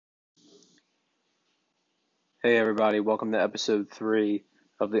Hey everybody, welcome to episode 3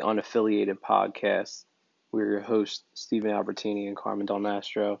 of the Unaffiliated Podcast. We're your hosts, Stephen Albertini and Carmen Del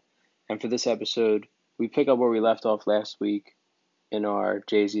Nastro. And for this episode, we pick up where we left off last week in our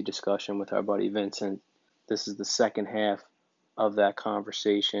Jay-Z discussion with our buddy Vincent. This is the second half of that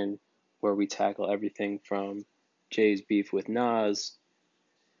conversation where we tackle everything from Jay's beef with Nas,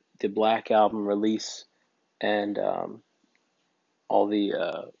 the Black Album release, and all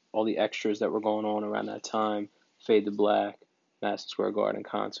the extras that were going on around that time. Fade to Black, Madison Square Garden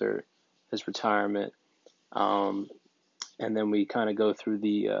concert, his retirement, and then we kind of go through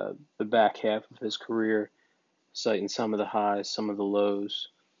the back half of his career, citing some of the highs, some of the lows,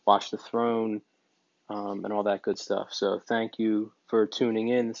 Watch the Throne, and all that good stuff. So thank you for tuning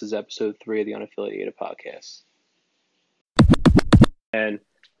in. This is episode 3 of the Unaffiliated Podcast, and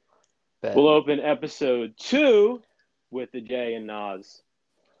we'll open episode 2 with the Jay and Nas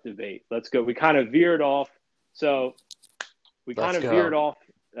debate. Let's go. We kind of veered off. So we kind of veered off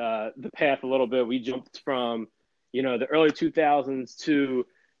the path a little bit. We jumped from, the early 2000s to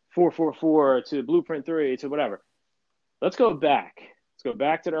 444 to Blueprint 3 to whatever. Let's go back. Let's go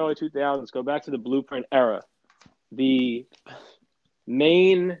back to the early 2000s. Let's go back to the Blueprint era. The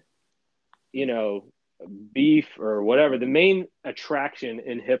main, beef or whatever, the main attraction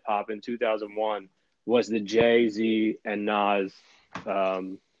in hip hop in 2001 was the Jay-Z and Nas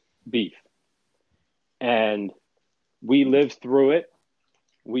beef. And we lived through it.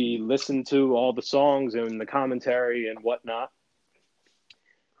 We listened to all the songs and the commentary and whatnot.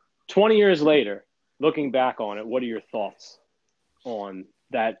 20 years later, looking back on it, what are your thoughts on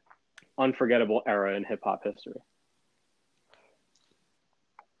that unforgettable era in hip-hop history?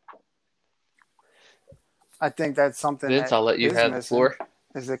 I think that's something Vince, that I'll let you have the floor.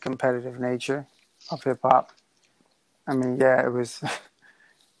 Is the competitive nature of hip-hop. I mean, yeah, it was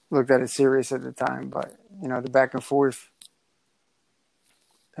looked at as serious at the time, but, the back and forth,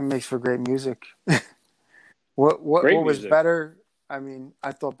 it makes for great music. What was better? I mean,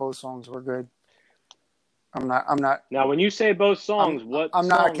 I thought both songs were good. I'm not. Now, when you say both songs, what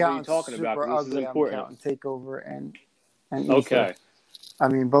songs are you talking about? Because this is important. I'm counting Takeover and Okay. I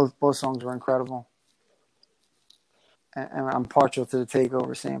mean, both songs were incredible. And I'm partial to the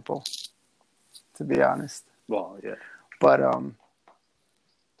Takeover sample, to be honest. Well, yeah. But,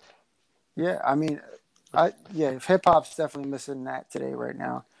 yeah, I mean, hip hop's definitely missing that today right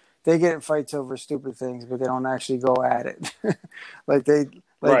now. They get in fights over stupid things, but they don't actually go at it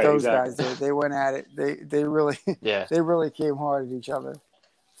those guys did. They went at it. They really they really came hard at each other.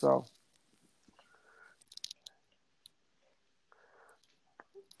 So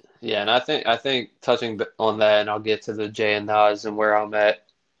yeah, and I think touching on that, and I'll get to the Jay and Nas and where I'm at,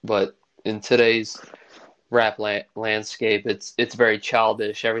 but in today's rap landscape, it's very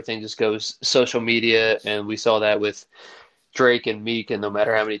childish. Everything just goes social media, and we saw that with Drake and Meek, and no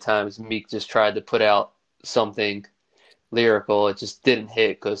matter how many times Meek just tried to put out something lyrical, it just didn't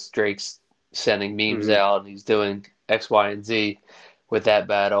hit because Drake's sending memes out and he's doing X, Y, and Z with that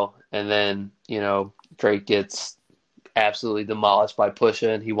battle. And then, Drake gets absolutely demolished by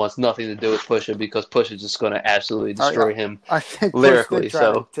Pusha, and he wants nothing to do with Pusha because Pusha's just going to absolutely destroy him lyrically.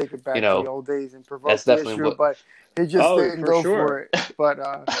 So, take it back to the old days and provoke that's definitely the issue, but he just didn't go for it.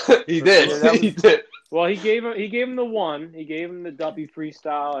 But he did. He did. Well, he gave him the one. He gave him the Duppy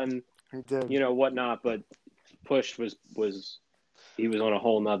freestyle and he did. Whatnot. But Push was he was on a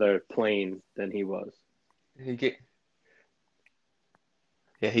whole nother plane than he was. He gave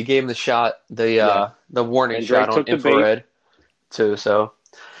him the shot, the warning shot on infrared too. So,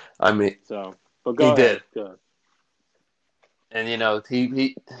 I mean, but go ahead. Did. Go ahead. And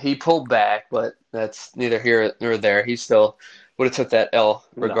he pulled back, but that's neither here nor there. He still would have took that L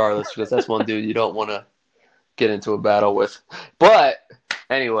regardless because that's one dude you don't want to get into a battle with. But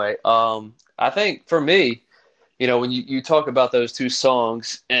anyway, I think for me, when you talk about those two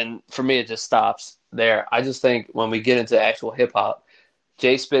songs, and for me it just stops there. I just think when we get into actual hip hop,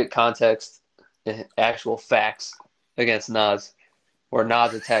 Jay spit context and actual facts against Nas, where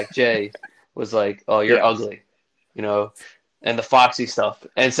Nas attacked Jay was like, "Oh, you're ugly," and the Foxy stuff,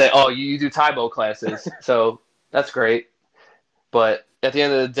 and say, "Oh, you do Taibo classes," so that's great. But at the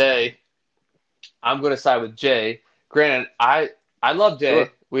end of the day, I'm going to side with Jay. Granted, I love Jay.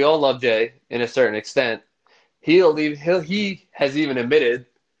 Sure. We all love Jay in a certain extent. He has even admitted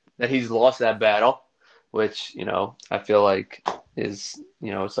that he's lost that battle, which, I feel like is,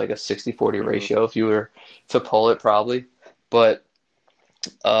 it's like a 60-40 ratio if you were to pull it probably. But,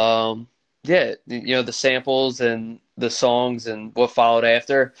 the samples and the songs and what followed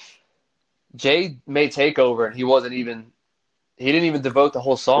after, Jay made Takeover and he didn't even devote the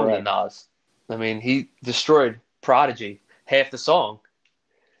whole song to Nas. I mean, he destroyed Prodigy half the song.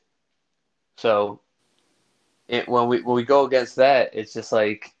 So when we go against that, it's just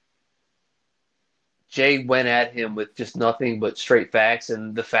like Jay went at him with just nothing but straight facts,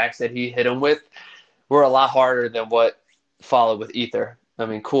 and the facts that he hit him with were a lot harder than what followed with Ether. I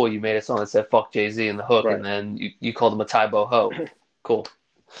mean, cool, you made a song that said "fuck Jay-Z" in the hook, Right. and then you called him a Tybo ho. Cool,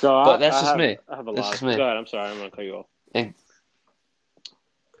 So but that's I just have me. I have a That's lot. just me. Go ahead. I'm sorry. I'm gonna cut you off. And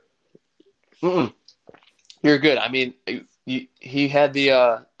mm-mm, you're good. I mean, he had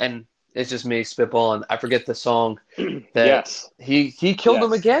the and it's just me spitballing. I forget the song that Yes. he killed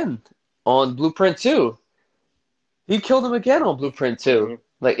him Yes. again on Blueprint 2. He killed him again on Blueprint 2. hmm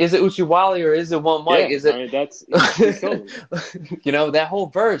Like, is it Uchiwali or is it One Mike? Yeah. Is I it, mean, he killed him. you know, that whole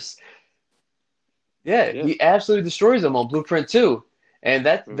verse. Yeah, Yeah. he absolutely destroys him on Blueprint 2. And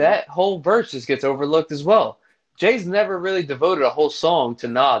hmm that whole verse just gets overlooked as well. Jay's never really devoted a whole song to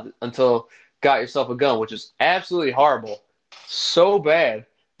Nod until Got Yourself a Gun, which is absolutely horrible. So bad.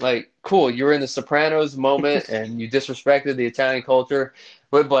 Like, cool, you were in the Sopranos moment and you disrespected the Italian culture,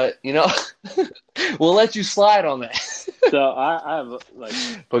 but you know, we'll let you slide on that. So I have like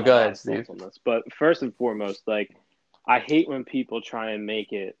But a go lot ahead, of Steve. thoughts on this. But first and foremost, like I hate when people try and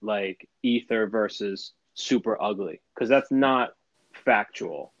make it like Ether versus Super Ugly because that's not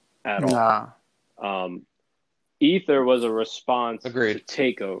factual at all. Nah. Um, Ether was a response to Agreed.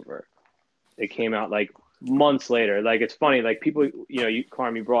 Takeover. It came out like months later. Like it's funny, like people,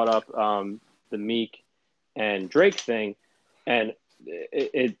 Carm, you brought up the Meek and Drake thing, and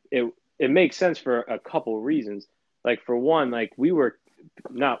it makes sense for a couple reasons. Like for one, like we were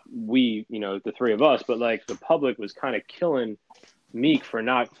not we, the three of us, but like the public was kind of killing Meek for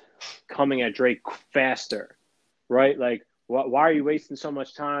not coming at Drake faster, right? Like, why are you wasting so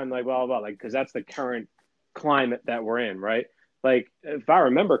much time? Like, blah, blah, blah. Like, because that's the current climate that we're in, right? Like, if I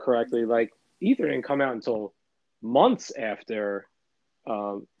remember correctly, like, Ether didn't come out until months after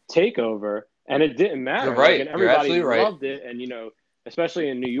Takeover, and it didn't You're matter. Like, right. and You're everybody absolutely right. loved it. And, especially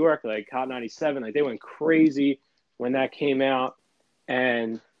in New York, like Hot 97, like, they went crazy when that came out.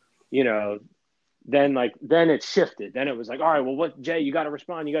 And, then it shifted. Then it was like, all right, well, what, Jay, you got to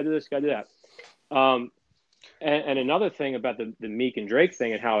respond. You got to do this, you got to do that. And another thing about the Meek and Drake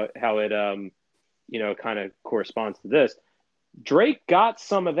thing and how it kind of corresponds to this. Drake got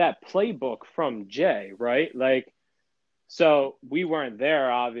some of that playbook from Jay, right? Like, so we weren't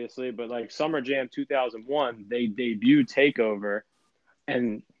there, obviously, but like Summer Jam 2001, they debuted Takeover,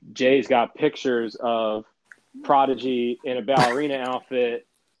 and Jay's got pictures of Prodigy in a ballerina outfit,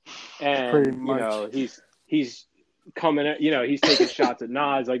 Pretty and much. he's coming at, he's taking shots at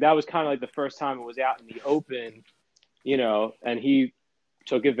Nas. Like that was kind of like the first time it was out in the open, and he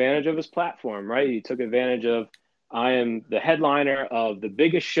took advantage of his platform, right? He took advantage of, I am the headliner of the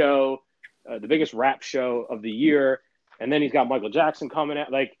biggest show, the biggest rap show of the year. And then he's got Michael Jackson coming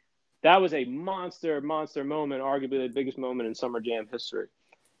out. Like that was a monster moment, arguably the biggest moment in Summer Jam history.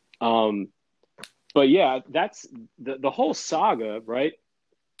 But yeah, that's the whole saga, right?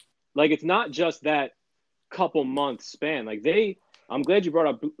 Like it's not just that couple months span. Like I'm glad you brought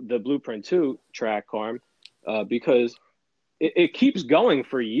up the Blueprint 2 track, Carm, because it keeps going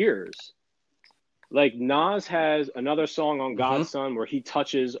for years. Like Nas has another song on Godson where he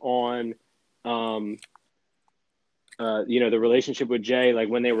touches on, the relationship with Jay, like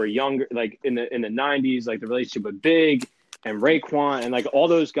when they were younger, like in the 90s, like the relationship with Big and Raekwon and like all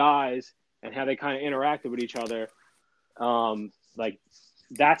those guys and how they kind of interacted with each other. Like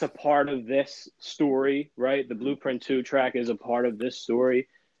that's a part of this story, right? The Blueprint 2 track is a part of this story.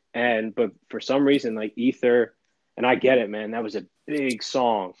 But for some reason, like Ether, and I get it, man, that was a big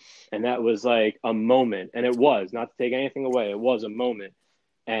song. And that was like a moment. And it was, not to take anything away, it was a moment.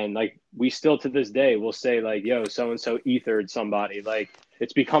 And like we still to this day will say like, yo, so-and-so ethered somebody. Like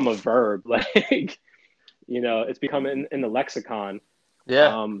it's become a verb. Like, it's become in the lexicon.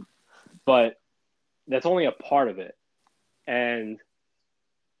 Yeah. But that's only a part of it. And,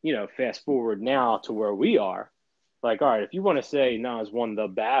 fast forward now to where we are. Like, all right, if you want to say Nas won the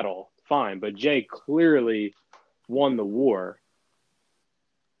battle, fine. But Jay clearly won the war.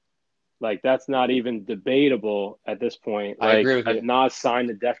 Like, that's not even debatable at this point. I Like, agree with you. Nas signed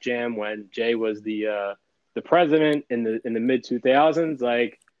the Def Jam when Jay was the president in the mid 2000s.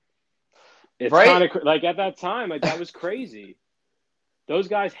 Like, it's Right? kind of like at that time, like that was crazy. Those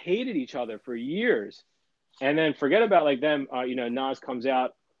guys hated each other for years, and then forget about like them. Nas comes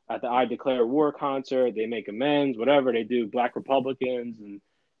out at the I Declare War concert. They make amends, whatever. They do Black Republicans and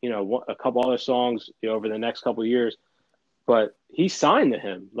a couple other songs over the next couple of years. But he signed to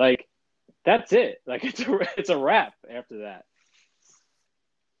him. Like, that's it. Like, it's a wrap after that.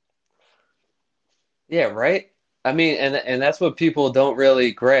 Yeah, right. I mean, and that's what people don't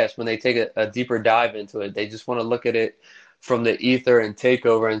really grasp when they take a deeper dive into it. They just want to look at it from the ether and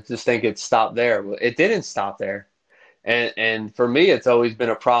takeover and just think it stopped there. Well, it didn't stop there. And for me, it's always been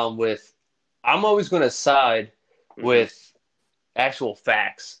a problem with. I'm always going to side Hmm. with actual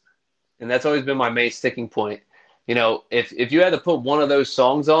facts, and that's always been my main sticking point. If you had to put one of those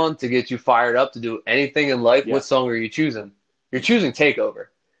songs on to get you fired up to do anything in life, Yeah. what song are you choosing? You're choosing Takeover.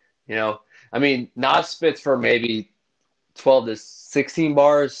 You know, I mean, Nas spits for maybe 12 to 16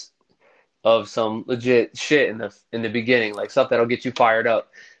 bars of some legit shit in the beginning, like stuff that'll get you fired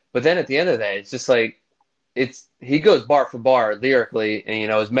up. But then at the end of the day, it's just like he goes bar for bar lyrically,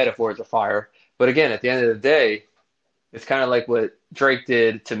 and his metaphors are fire. But again, at the end of the day, it's kind of like what Drake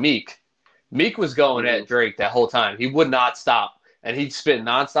did to Meek. Meek was going Hmm. at Drake that whole time. He would not stop, and he'd spit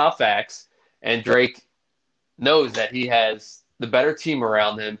nonstop facts. And Drake knows that he has the better team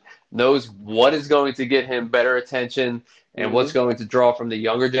around him, knows what is going to get him better attention and what's Hmm. going to draw from the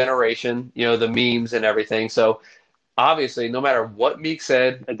younger generation, the memes and everything. So obviously, no matter what Meek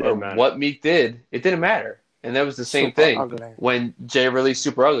said It or didn't matter. what Meek did, it didn't matter. And that was the same Super thing ugly. when Jay released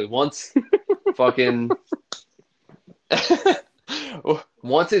Super Ugly. Once fucking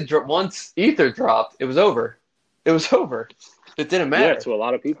once Ether dropped, it was over. It was over. It didn't Yeah, matter. to a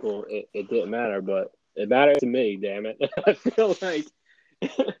lot of people, it didn't matter, but it mattered to me. Damn it! I feel like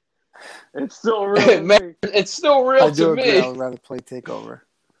it's still real to Man, me. it's still I real to do agree. I me. would rather play Takeover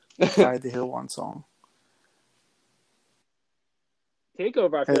if I had to hear one song.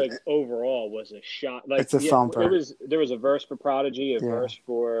 Takeover, I feel like It, overall was a shot. Like, it's a yeah, it thumper. was. There was a verse for Prodigy, a Yeah. verse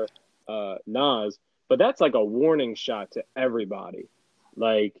for Nas, but that's like a warning shot to everybody.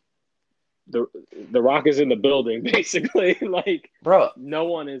 Like the the Rock is in the building, basically. Like Bro, no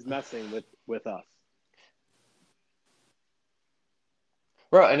one is messing with us.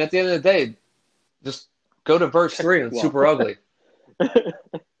 and at the end of the day, just go to verse 3 and Well, Super Ugly.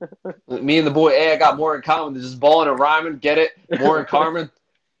 Me and the boy A, I got more in common than just balling and rhyming. Get it? More in common.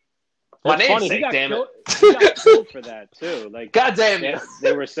 My it's funny. namesake, damn it. He got killed for that too. Like God damn you.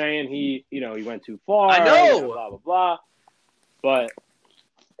 they were saying he went too far. I know. Blah blah blah. But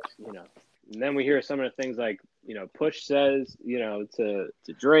and then we hear some of the things like Push says to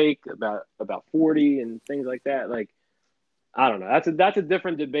Drake about 40 and things like that. Like I don't know. That's a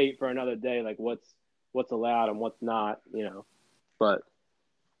different debate for another day. Like what's allowed and what's not. But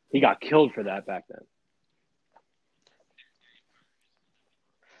he got killed for that back then.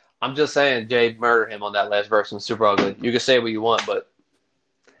 I'm just saying Jay murdered him on that last verse in Super Ugly. You can say what you want, but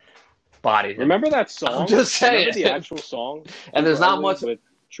bodied him. Remember that song? I'm just saying. Remember the actual song? And there's Super not Ugly much. with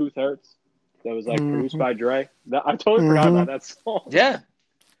Truth Hurts. That was like produced Mm-hmm. by Dre. I totally forgot Mm-hmm. about that song. Yeah.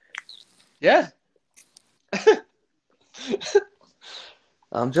 Yeah.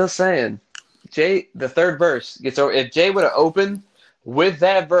 I'm just saying. Jay, the third verse gets over. If Jay would have opened with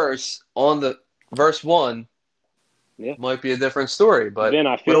that verse on the verse 1, Yeah. might be a different story. But Vin,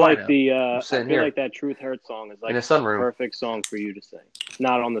 I what feel do I like know? I I'm sitting feel here like that Truth Hurts song is like in a a sunroom. perfect song for you to sing.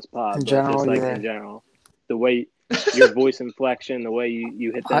 Not on this pod, In but just general, like yeah. in general. The way your voice inflection, the way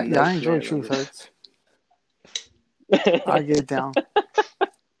you hit that note. I enjoy Truth Hurts. I get down.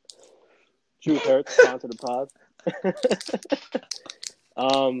 Truth Hurts, sponsor the pod.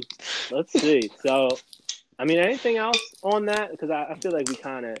 Let's see. So, I mean, anything else on that? Because I feel like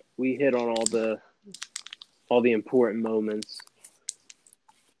we hit on all the important moments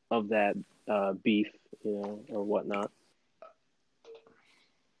of that beef, or whatnot.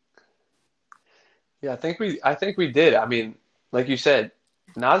 Yeah, I think we did. I mean, like you said,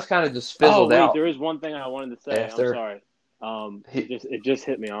 Nas kind of just Oh fizzled wait, out there is one thing I wanted to say. I'm after sorry. he. It just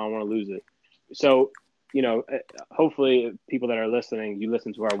hit me. I don't want to lose it. So, hopefully, people that are listening, you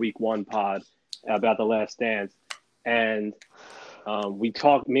listen to our week 1 pod about the Last Dance, and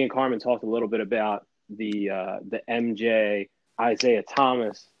me and Carmen talked a little bit about the MJ Isaiah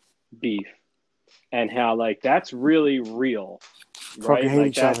Thomas beef and how like that's really real, right? Fucking hate Like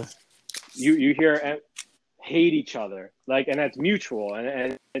each other. that's you hear hate each other, like, and that's mutual,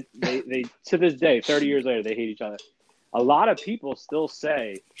 and they to this day, 30 years later, they hate each other. A lot of people still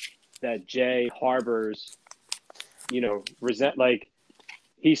say that Jay harbors, resent, like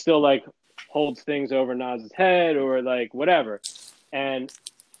he still like holds things over Nas's head or like whatever. And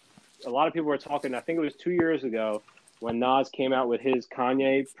a lot of people were talking, I think it was 2 years ago when Nas came out with his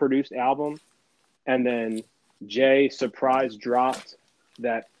Kanye produced album, and then Jay surprise dropped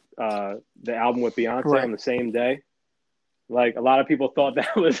that the album with Beyonce Right. on the same day. Like a lot of people thought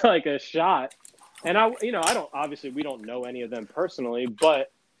that was like a shot. And I don't, obviously we don't know any of them personally,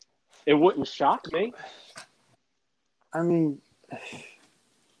 but it wouldn't shock me. I mean,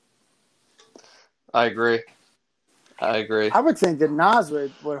 I agree. I would think that Nas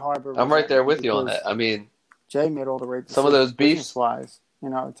would harbor I'm right there resentment with you on because that. I mean, Jay made all the right some of those decisions beefs. business wise,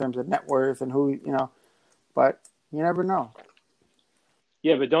 in terms of net worth and who, but you never know.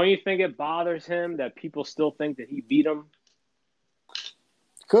 Yeah, but don't you think it bothers him that people still think that he beat him?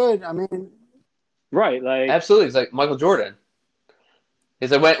 Could, I mean, Right, like Absolutely. It's like Michael Jordan.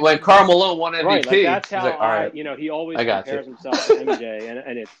 He's like, when Karl Malone won right, like MVP, that's he's how like, all right, he always I got you. compares himself to MJ,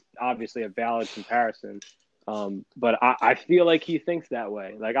 and it's obviously a valid comparison. But I feel like he thinks that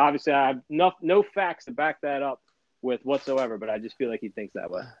way. Like obviously, I have no facts to back that up with whatsoever, but I just feel like he thinks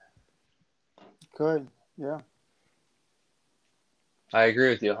that way. could, yeah. I agree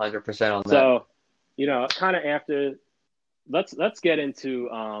with you 100% on that. So, kind of after, let's get into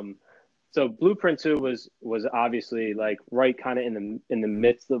so Blueprint 2 was obviously like right kind of in the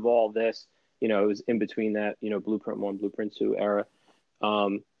midst of all this. It was in between that, Blueprint 1, Blueprint 2 era.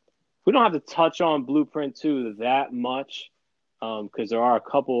 We don't have to touch on Blueprint 2 that much because there are a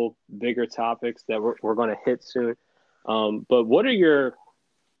couple bigger topics that we're going to hit soon. But what are your,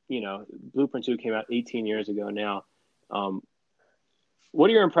 Blueprint 2 came out 18 years ago now. What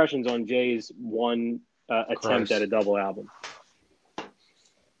are your impressions on Jay's one attempt Gross. at a double album?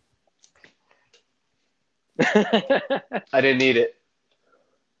 I didn't need it.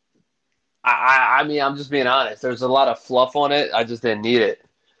 I mean, I'm just being honest. There's a lot of fluff on it. I just didn't need it.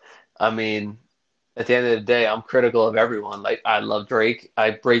 I mean, at the end of the day, I'm critical of everyone. Like, I love Drake.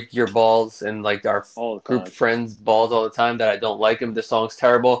 I break your balls and like our All the group time. of friends' balls all the time that I don't like him. The song's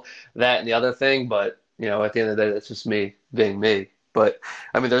terrible. That and the other thing, but at the end of the day, that's just me being me. But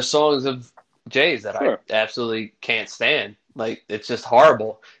I mean, there's songs of Jay's that Sure. I absolutely can't stand. Like, it's just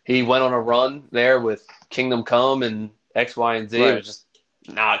horrible. He went on a run there with Kingdom Come and X, Y, and Z. It Right. was just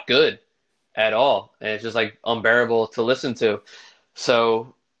not good at all, and it's just like unbearable to listen to.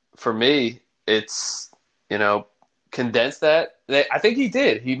 So for me, it's condensed that. I think he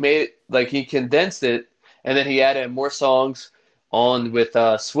did. He made it like he condensed it, and then he added more songs on with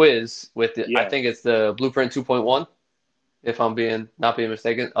Swizz with the, I Yeah. think it's the Blueprint 2.1, if I'm not being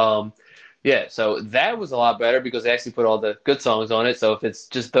mistaken. Yeah, so that was a lot better because they actually put all the good songs on it. So if it's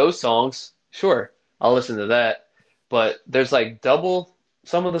just those songs, sure, I'll listen to that. But there's like double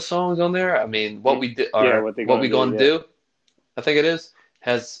some of the songs on there. I mean, what we did, Yeah, or what they what we gonna gonna do, yeah. do, I think it is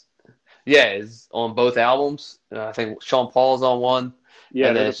on both albums. I think Sean Paul's on one, Yeah,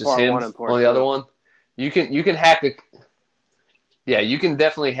 and then there's it's a just part him 1 and part on the other 2. one. You can hack you can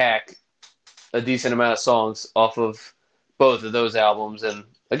definitely hack a decent amount of songs off of both of those albums. And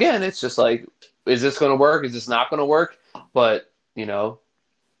again, it's just like, is this going to work? Is this not going to work? But I Yeah.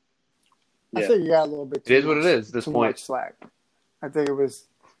 think you got a little bit it is too what much, it is at this too point. much slack. I think it was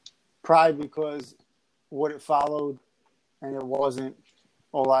probably because what it followed, and it wasn't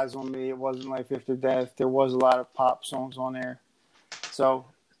All Eyes on Me. It wasn't Life After Death. There was a lot of pop songs on there. So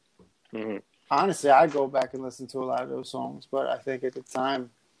Mhm. honestly, I go back and listen to a lot of those songs. But I think at the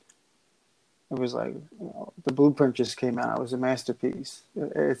time, it was like the Blueprint just came out. It was a masterpiece.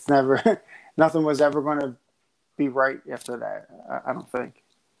 It's never, nothing was ever going to be right after that. I don't think.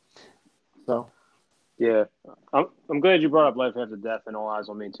 So Yeah. I'm glad you brought up Life After Death and All Eyes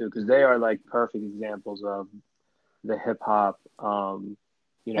on Me too, because they are like perfect examples of the hip hop and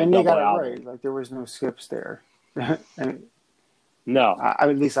they double got it album. right. Like there was no skips there. And No.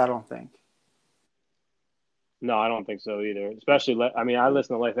 at least I don't think. No, I don't think so either. Especially, I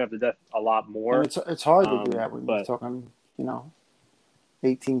listen to Life After Death a lot more. And it's hard to do that when you're but talking,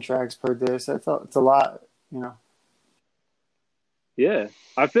 18 tracks per disc. It's a lot, yeah,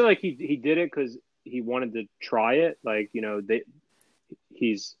 I feel like he did it because he wanted to try it. Like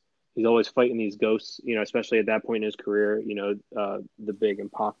he's always fighting these ghosts. Especially at that point in his career. The Big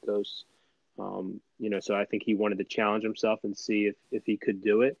and Pac ghosts. So I think he wanted to challenge himself and see if he could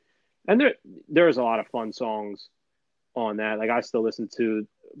do it. And there's a lot of fun songs on that. Like I still listen to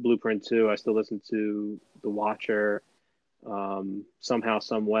Blueprint 2. I still listen to The Watcher, Somehow,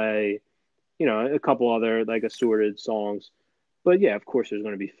 Some Way, a couple other like assorted songs. But yeah, of course there's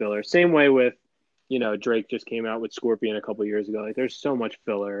going to be filler. Same way with, Drake just came out with Scorpion a couple years ago. Like there's so much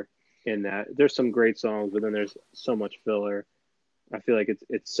filler in that. There's some great songs, but then there's so much filler. I feel like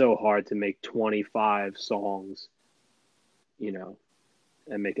it's so hard to make 25 songs,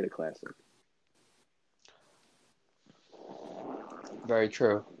 and make it a classic. Very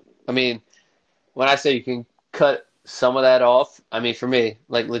true. I mean, when I say you can cut some of that off, I mean, for me,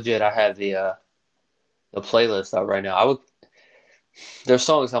 like legit, I have the playlist out right now. There's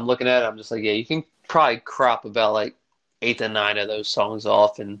songs I'm looking at, I'm just like, yeah, you can probably crop about like 8 to 9 of those songs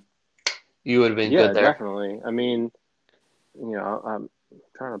off and you would have been Yeah, good there. definitely. I mean, I'm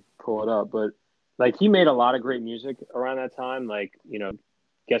trying to pull it up, but like he made a lot of great music around that time. Like,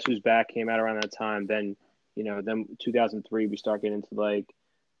 Guess Who's Back came out around that time. Then, then 2003 we start getting into like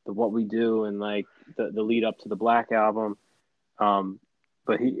the What We Do and like the lead up to the Black Album.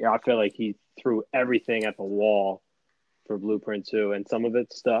 But I feel like he threw everything at the wall for Blueprint 2, and some of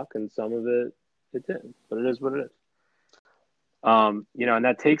it stuck and some of it didn't. But it is what it is. And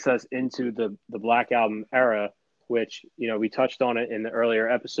that takes us into the Black Album era, which, we touched on it in the earlier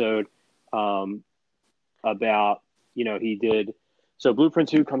episode about, he did. So Blueprint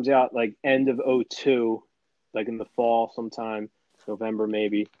 2 comes out like end of 2002, like in the fall sometime, November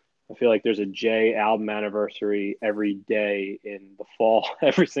maybe. I feel like there's a Jay album anniversary every day in the fall,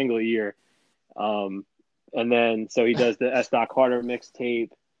 every single year. And then, so he does the S. Carter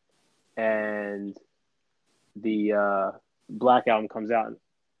mixtape, and the Black Album comes out.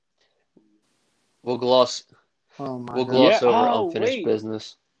 We'll gloss Oh my over God. Unfinished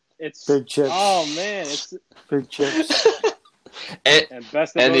Business. It's Big chips. Oh man, it's Big chips. and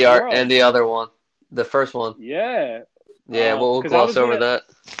best of and both the worlds. and the other one, the first one. Yeah. Yeah, we'll gloss over that.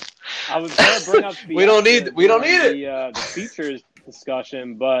 I was gonna bring up We don't need it. the features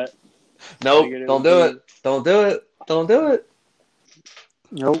discussion, but nope, don't do it. Don't do it. Don't do it.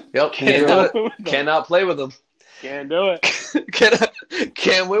 Nope. Yep, can't do it. Cannot play with them. Can't do it.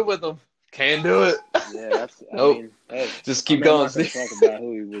 Can't win with them. Can't do it. Yeah, that's. Nope. I mean, hey, Just keep I'm going. not gonna talk about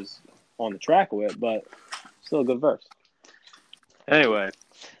who he was on the track with, but still a good verse. Anyway,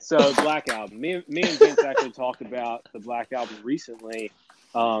 so Black Album. Me and Vince actually talked about the Black Album recently.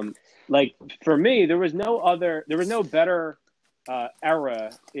 Like for me, there was no better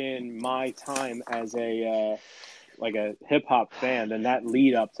era in my time as a hip hop fan than that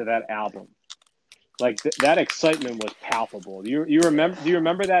lead up to that album. Like that excitement was palpable. Do you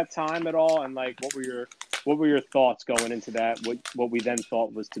remember that time at all? And like, what were your thoughts going into that? What we then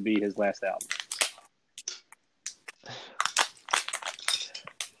thought was to be his last album?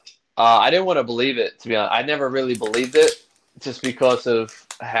 I didn't want to believe it, to be honest. I never really believed it, just because of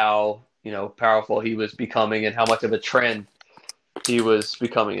how powerful he was becoming and how much of a trend he was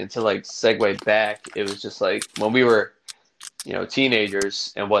becoming. And to like segue back, it was just like when we were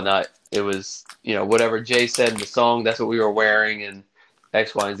teenagers and whatnot, it was whatever Jay said in the song, that's what we were wearing, and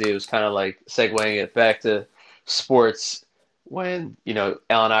X, Y, and Z. It was kind of like segueing it back to sports when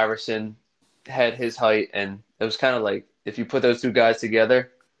Allen Iverson had his height, and it was kind of like if you put those two guys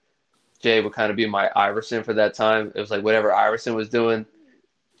together, Jay would kind of be my Iverson for that time. It was like whatever Iverson was doing,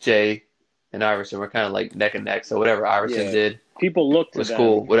 Jay and Iverson were kind of like neck and neck. So whatever Iverson did, people looked was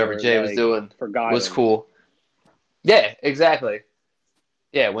cool. Whatever Jay was doing was cool. Yeah, exactly.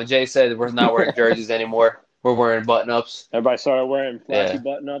 Yeah, when Jay said we're not wearing jerseys anymore, we're wearing button-ups. Everybody started wearing flashy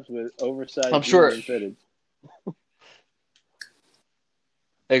button-ups with oversized. I'm sure. Fitted.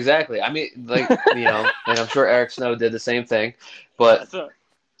 Exactly. I mean, like and I'm sure Eric Snow did the same thing, but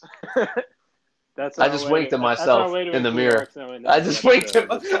I just winked at myself in the mirror. I just winked at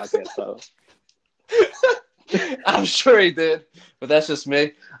myself. I'm sure he did, but that's just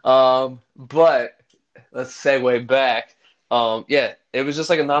me. But let's segue back. It was just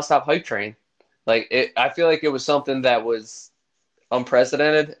like a nonstop hype train. Like I feel like it was something that was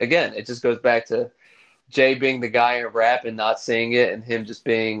unprecedented. Again, it just goes back to Jay being the guy in rap and not saying it, and him just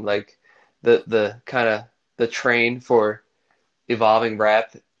being like the kind of the train for evolving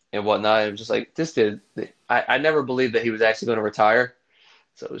rap and whatnot. It was just like this dude. I never believed that he was actually going to retire.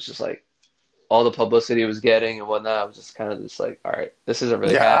 So it was just like all the publicity he was getting and whatnot. I was just kind of just like, all right, this isn't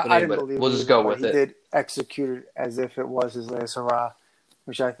really happening, but we'll just go with it. He did execute it as if it was his last hurrah,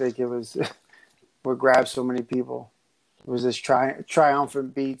 which I think it was what grabbed so many people. It was this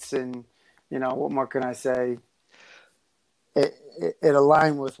triumphant beats, and what more can I say? It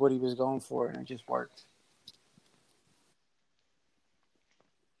aligned with what he was going for, and it just worked.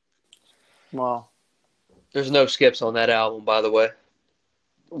 Well, there's no skips on that album, by the way.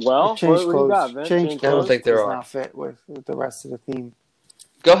 Well, Change what clothes. you got, Vince? Change I don't think there does are. not fit with the rest of the theme.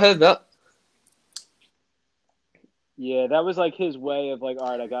 Go ahead, Matt. Yeah, that was like his way of like, all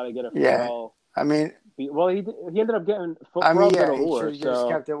right, I got to get a Yeah. Pharrell. I mean, Well, he ended up getting he Allure, should have just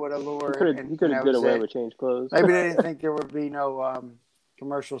kept it with Allure. he could have get away with Change Clothes. Maybe they didn't think there would be no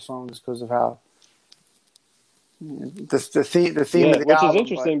commercial songs because of how the theme of the which album. Is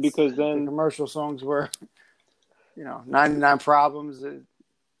interesting because then the commercial songs were, 99 Problems. It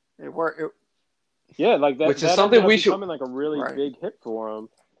worked. Yeah, like that. Which that is something we should becoming like a really big hit for him.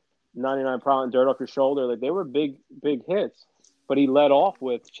 99 Problems, Dirt Off Your Shoulder, like they were big hits. But he led off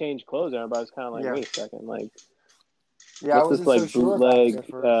with Change Clothes, and everybody's kind of like, wait a second, like, what's this like bootleg?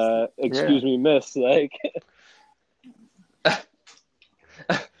 Excuse me, miss, like.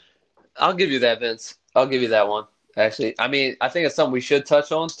 I'll give you that, Vince. I'll give you that one. Actually, I mean, I think it's something we should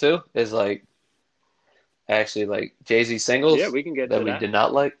touch on too. Is like actually like Jay-Z Yeah, singles we can get that to we that. did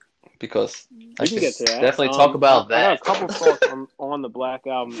not like because I We can could get to that. definitely talk about I got that. a couple thoughts on the Black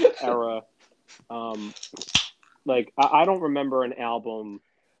Album era. Like I don't remember an album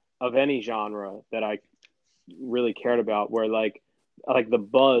of any genre that I really cared about where like the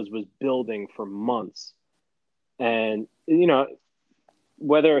buzz was building for months, and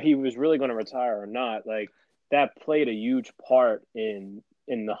whether he was really going to retire or not, like that played a huge part in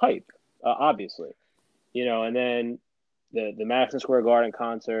the hype, obviously, and then the Madison Square Garden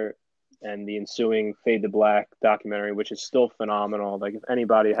concert and the ensuing Fade to Black documentary, which is still phenomenal. Like if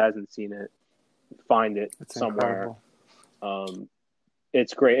anybody hasn't seen it, find it It's somewhere. incredible.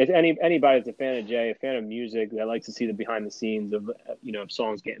 It's great. If anybody that's a fan of Jay, a fan of music, that likes to see the behind the scenes of of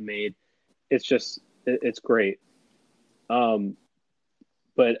songs getting made, it's great. But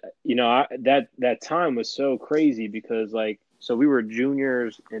that time was so crazy because so we were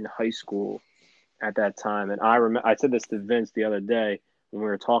juniors in high school at that time, and I said this to Vince the other day when we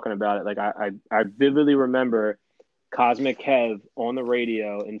were talking about it. Like I vividly remember Cosmic Kev on the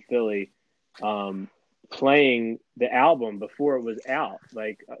radio in Philly, playing the album before it was out,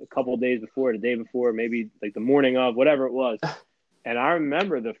 like a couple of days before, the day before, maybe like the morning of, whatever it was. And I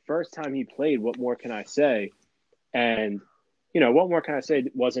remember the first time he played What More Can I Say? And, What More Can I Say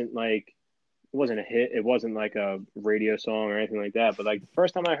wasn't a hit. It wasn't like a radio song or anything like that. But like the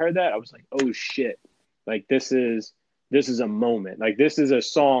first time I heard that, I was like, oh shit. Like this is a moment. Like this is a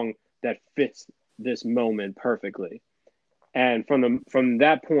song that fits this moment perfectly. And from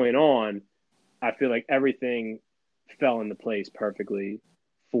that point on, I feel like everything fell into place perfectly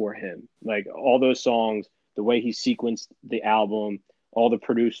for him. Like all those songs, the way he sequenced the album, all the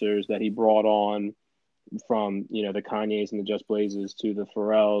producers that he brought on, from the Kanyes and the Just Blazes to the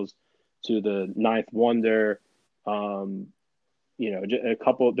Pharrells to the Ninth Wonder, a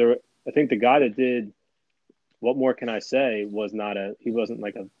couple there. I think the guy that did What More Can I Say he wasn't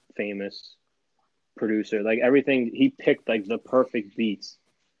like a famous producer. Like everything, he picked like the perfect beats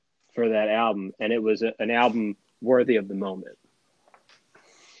for that album, and it was an album worthy of the moment.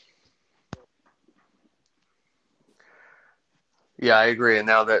 Yeah, I agree. And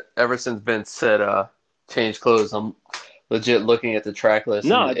now that ever since Vince said change clothes, I'm legit looking at the track list.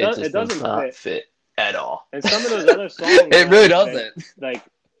 No, and it does doesn't not fit at all. And some of those other songs, it really doesn't.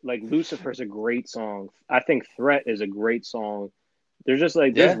 Like Lucifer's a great song. I think Threat is a great song. There's just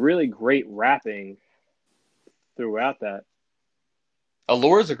there's really great rapping throughout that.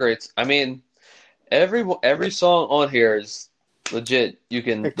 Allure's a great. I mean, every song on here is legit. You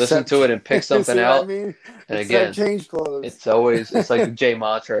can listen to it and pick something out. And again, change clothes. It's like a J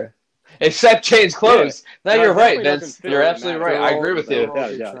mantra. Except change clothes. Yeah. No, you're right, Vince. You're absolutely right. I agree with you.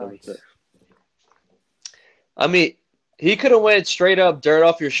 I mean, he could have went straight up "Dirt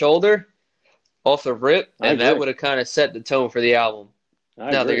Off Your Shoulder" off the rip, and that would have kind of set the tone for the album.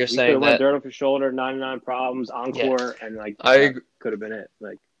 Now that you're saying that, "Dirt Off Your Shoulder," 99 Problems, Encore, and could have been it.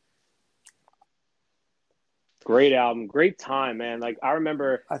 Like, great album, great time, man. Like I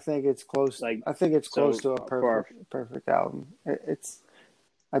remember. I think it's close. I think it's close to a perfect album.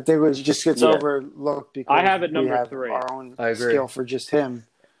 I think it just gets overlooked because I have it number 3. Our own skill for just him,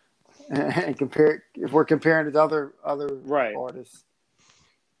 and if we're comparing it to other artists.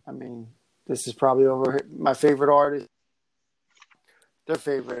 I mean, this is probably over my favorite artist. Their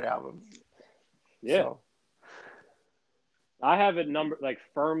favorite album. Yeah. So. I have it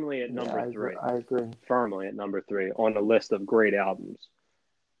firmly at number 3. I agree. Firmly at number 3 on the list of great albums.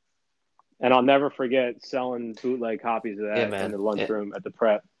 And I'll never forget selling bootleg copies of that in the lunchroom at the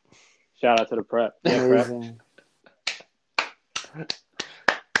Prep. Shout out to the Prep. Yeah, Prep.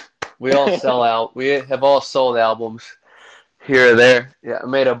 We all sell out. We have all sold albums here or there. Yeah, I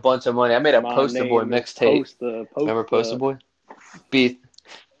made a bunch of money. I made a Poster Boy mixtape. Remember Poster Boy? Beat.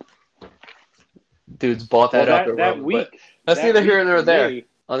 Dudes bought that up. That week. That's neither here nor there.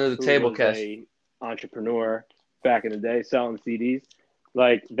 Under the table cast. Entrepreneur back in the day selling CDs.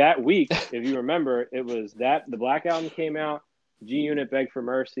 Like that week, if you remember, it was the Black Album came out, G Unit, Beg for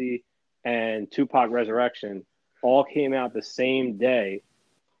Mercy, and Tupac Resurrection all came out the same day.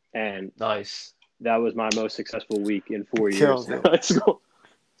 And nice. That was my most successful week in 4 years.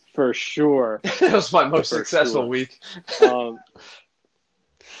 For sure. That was my most successful week. So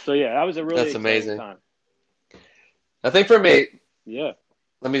yeah, that was a really amazing time. I think for me, yeah.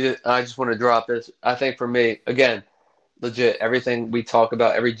 I just want to drop this. I think for me, again, legit, everything we talk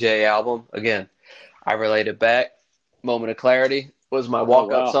about, every Jay album, again, I relate it back. Moment of Clarity was my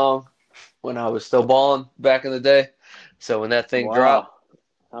walk-up song when I was still balling back in the day. So when that thing dropped,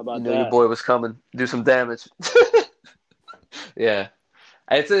 How You about know your that? boy was coming. Do some damage. Yeah.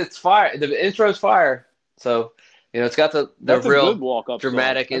 It's fire. The intro's fire. So, it's got the That's a good real walk-up song.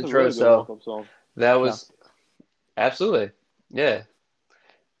 dramatic That's a intro. really good So walk-up song. that Yeah. was absolutely, yeah.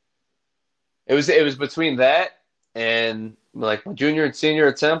 It was between that and like my junior and senior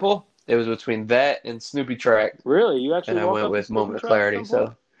at Temple. It was between that and Snoopy Track, Really? You and actually I walked went up to with Snoopy Moment of Track at Clarity. some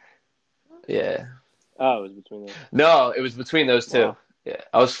point? So yeah, Oh, it was between them. no, it was between those two. Wow. Yeah,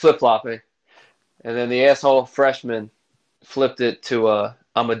 I was flip flopping, and then the asshole freshman flipped it to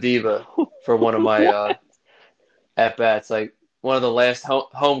I'm a Diva for one of my What? at bats, like one of the last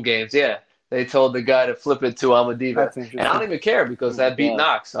home games. Yeah, they told the guy to flip it to I'm a Diva, That's and I interesting. don't even care because Oh my that beat God.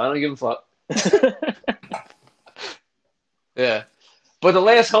 knocks. So I don't give a fuck. Yeah, but the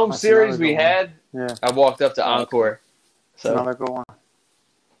last home That's series another we good one. had, Yeah, I walked up to Oh, that's cool. Encore. it's So another good one.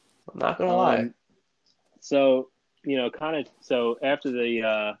 I'm not gonna lie. So, so after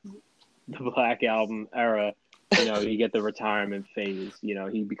the Black Album era, you get the retirement phase.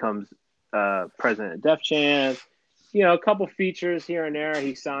 He becomes president of Def Jam. A couple features here and there.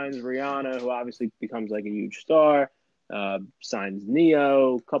 He signs Rihanna, who obviously becomes like a huge star. Signs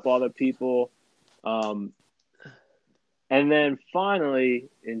Neo, a couple other people. And then finally,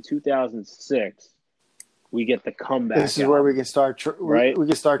 in 2006, we get the comeback. This is where we can start. right? We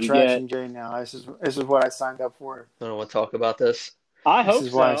can start We trashing Jay now. This is what I signed up for. I don't want to talk about this. I This hope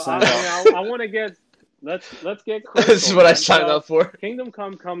is so. why I signed up. I want to get. Let's get critical. This is what I man. signed So, up for. Kingdom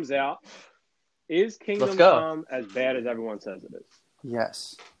Come comes out. Is Kingdom Let's go. Come as bad as everyone says it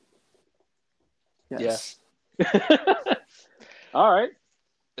Yes. Yes. is? All right,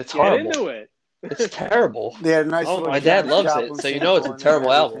 It's get horrible. into it. It's terrible. They had a nice. Oh, little my dad Janis loves it, Joplin so you sample know it's a in there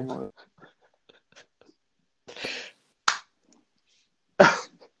terrible and album. everything.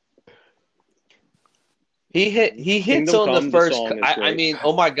 He hits Kingdom on Come, the the first. song is I great. mean,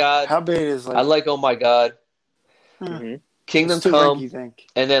 oh my god, How big is I like oh my god, Mm-hmm. Kingdom it's too Come, rinky think.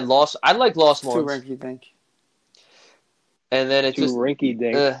 and then Lost. I like Lost It's too Ones, rinky think. and then it Too just. rinky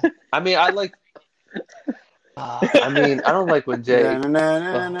dink. I mean, I like. I mean, I don't like when Jay.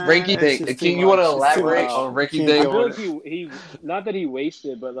 Rinky It's Dink. just Can too you want to much. It's too elaborate much. on You Rinky can't Dink? I deal feel with like it. he not that he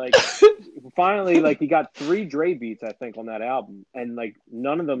wasted, but like finally, like he got 3 Dre beats, I think, on that album, and like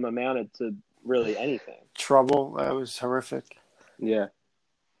none of them amounted to really anything. Trouble. That was horrific. Yeah.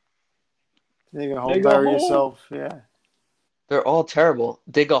 Dig a hole, Dig a bury hole. yourself. Yeah. They're all terrible.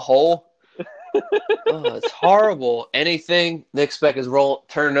 Dig a hole. Oh, it's horrible. Anything Nick Speck is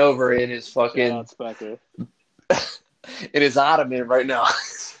turning over in his Shout fucking out Specker. in his ottoman right now.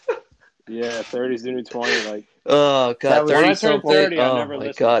 Yeah, 30's the new 20. Like Oh That god, was- when I 30 turned something. 30, I Oh never my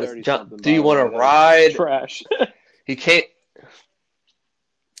listened god. to 30 John, something. do you want to ride? Trash. He can't.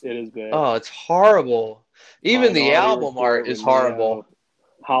 It is bad. Oh, it's horrible. Even the Minority album Report art is with horrible. Neo.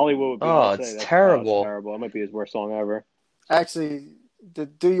 Hollywood with Oh, Beyonce. it's That's terrible. terrible. That might be his worst song ever. Actually, the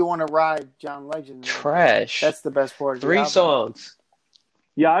Do You Want to Ride, John Legend. Trash. That's the best part of the 3 album. songs.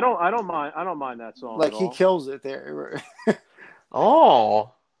 Yeah, I don't mind that song. Like at he all. kills it there.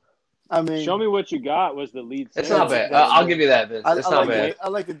 Oh, I mean, Show Me What You Got was the lead singer. it's not bad. I'll give you that, Vince. It's not like bad. it. I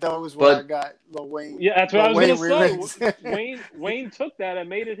like the Those Where I But- Got Lil Wayne. Yeah, that's what I was Wayne gonna say. remix. Wayne took that and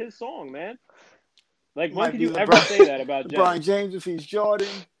made it his song, man. Like, when Might could be you ever LeBron- say that about Jay? LeBron James if he's Jordan.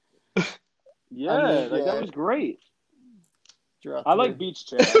 Yeah, I mean, like yeah. that was great. Throughout I the like year. Beach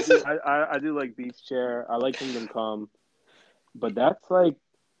Chair. I do like Beach Chair. I like Kingdom Come, but that's like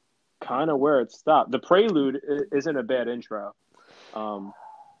kind of where it stopped. The Prelude isn't a bad intro.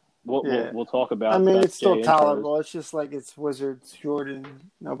 We'll talk about. I mean, best it's still Jay intros. tolerable. It's just like it's Wizards Jordan.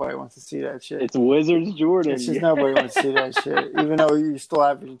 Nobody wants to see that shit. It's Wizards Jordan. It's just yeah. nobody wants to see that shit. Even though you're still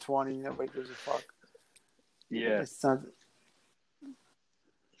averaging 20, nobody gives a fuck. Yeah. It's not.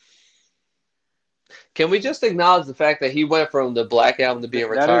 Can we just acknowledge the fact that he went from the Black Album to being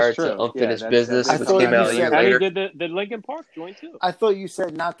That is retired true. to Unfinished Yeah, Business, that's I which thought came you out a said- year And later? he did the Linkin Park joint too. I thought you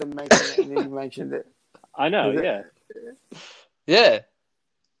said not to mention it, and then you mentioned it. I know. Is it- Yeah. Yeah.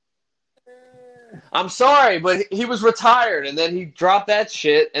 I'm sorry, but he was retired, and then he dropped that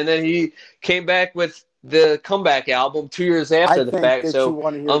shit, and then he came back with the comeback album 2 years after I the think fact. that So you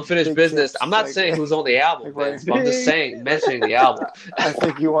want to hear Unfinished Big Business. Chips, I'm not like- saying who's on the album, like, Vince, but I'm just mentioning the album. I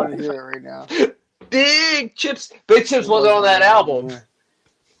think you want to hear it right now. Big Chips wasn't on that album. Yeah.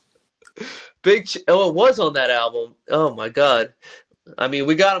 It was on that album. Oh my god. I mean,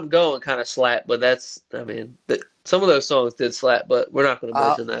 we got him going kind of slap, but some of those songs did slap, but we're not going to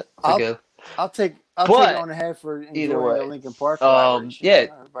mention that again. I'll take But, it on the head for either enjoying way, the Linkin Park yeah,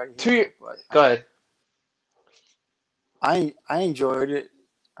 collaboration. Everybody 2 hates years. it, but Go ahead. I enjoyed it.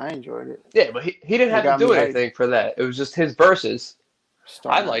 Yeah, but he didn't have got to do me hyped. anything for that. It was just his verses. Just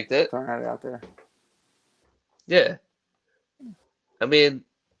I liked it. throwing that out there. Yeah. I mean,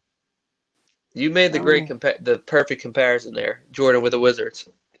 you made I mean, the perfect comparison there, Jordan with the Wizards.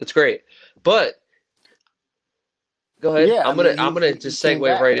 It's great. But go ahead. yeah, I mean, I'm gonna he just came segue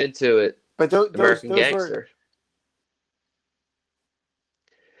back, right into it. but American those were Gangster.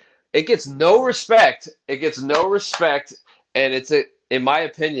 It gets no respect. It gets no respect, and in my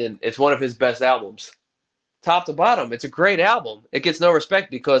opinion, it's one of his best albums, top to bottom. It's a great album. It gets no respect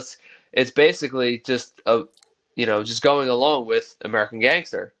because it's basically just going along with American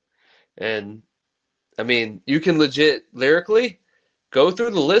Gangster. And I mean, you can legit lyrically go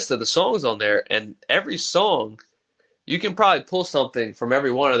through the list of the songs on there, and every song you can probably pull something from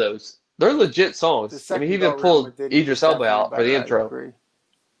every one of those. They're legit the songs. I mean, he second go even around pulled with Diddy Idris was Elba definitely out for the better. I intro. agree.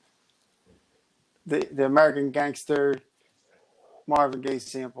 The American Gangster Marvin Gaye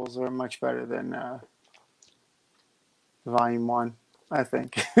samples are much better than Volume One. I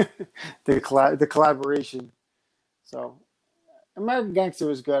think the collaboration. So American Gangster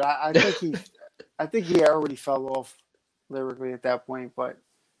was good. I think he already fell off lyrically at that point, but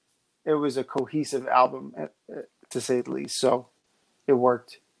it was a cohesive album to say the least. So it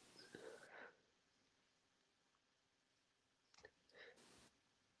worked.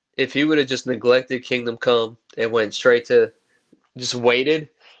 If he would have just neglected Kingdom Come and went straight to just waited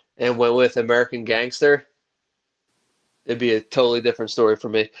and went with American Gangster, it'd be a totally different story for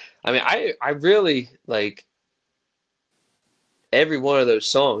me. I mean, I really like every one of those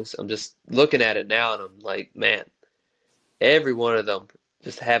songs. I'm just looking at it now and I'm like, man, every one of them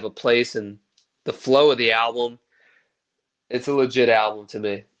just have a place in the flow of the album. It's a legit album to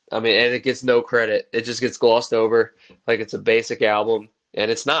me. I mean, and it gets no credit. It just gets glossed over like it's a basic album, and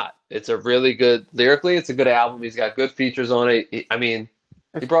it's not. It's a really good lyrically. It's a good album. He's got good features on it. I mean,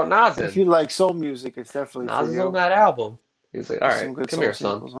 he If brought Nas if in. you like soul music, it's definitely for Nas is on you. that album. He was like, "All There's right, some good come soul here,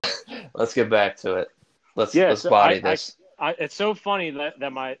 son. samples. Let's get back to it. Yeah, Let's so body this." it's so funny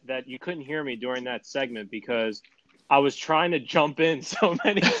that you couldn't hear me during that segment because I was trying to jump in so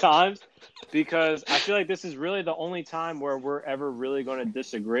many times because I feel like this is really the only time where we're ever really going to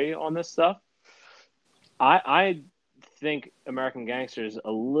disagree on this stuff. I think American Gangster is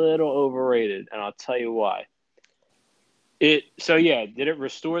a little overrated, and I'll tell you why. Did it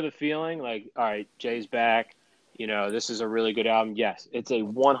restore the feeling? Like, all right, Jay's back. You know, this is a really good album. Yes, it's a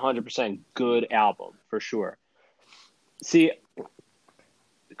 100% good album for sure. See,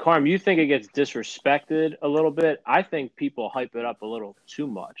 Carm, you think it gets disrespected a little bit? I think people hype it up a little too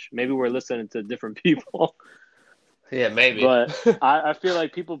much. Maybe we're listening to different people, Yeah, maybe. but I feel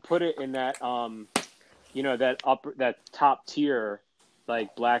like people put it in that that top tier,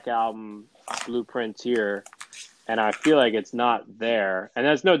 like Black Album Blueprint tier, and I feel like it's not there. And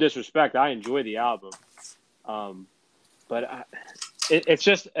that's no disrespect. I enjoy the album, but it's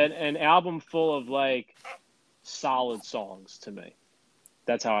just an album full of like solid songs to me.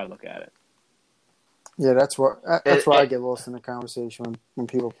 That's how I look at it. Yeah, that's where It- I it- get lost in the conversation when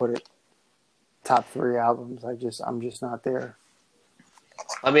people put it top three albums. I'm just not there.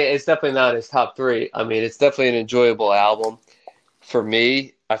 I mean, it's definitely not his top three. I mean, it's definitely an enjoyable album. For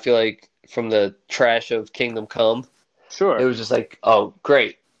me, I feel like from the trash of Kingdom Come, Sure. it was just like, oh,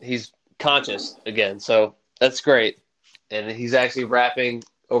 great. He's conscious again. So that's great. And he's actually rapping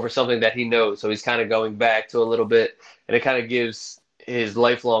over something that he knows. So he's kind of going back to a little bit, and it kind of gives his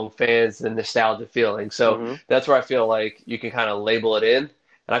lifelong fans the nostalgia feeling. So Mm-hmm. that's where I feel like you can kind of label it in.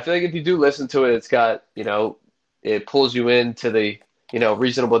 And I feel like if you do listen to it, it's got, it pulls you into the,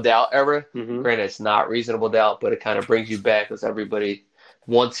 Reasonable Doubt era. Mm-hmm. Granted, it's not Reasonable Doubt, but it kind of brings you back because everybody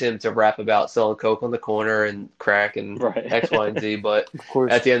wants him to rap about selling coke on the corner and crack and Right. X, Y, and Z. But Of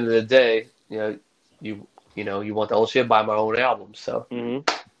course, at the end of the day, you want the whole shit, buy my own album. So Mm-hmm.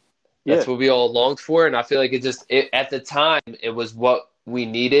 that's Yeah. what we all longed for, and I feel like at the time it was what we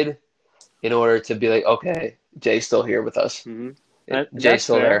needed in order to be like, okay, Jay's still here with us. Mm-hmm. Jay's That's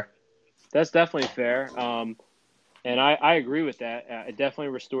still fair. there. That's definitely fair. And I agree with that. It definitely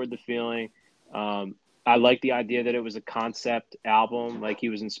restored the feeling. I like the idea that it was a concept album, like he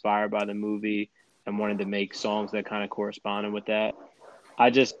was inspired by the movie and wanted to make songs that kind of corresponded with that.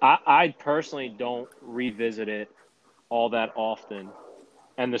 I personally don't revisit it all that often.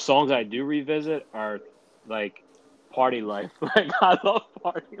 And the songs I do revisit are like Party Life. Like I love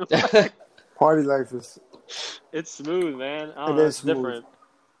Party Life. Party Life is It's smooth, man. I It don't know. is It's smooth. different.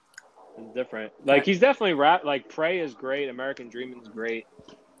 It's different. Like he's definitely rap. Like Pray is great. American Dreaming is great.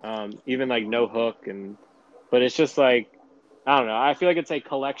 Even like No Hook but it's just like I don't know. I feel like it's a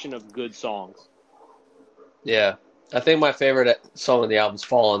collection of good songs. Yeah, I think my favorite song on the album is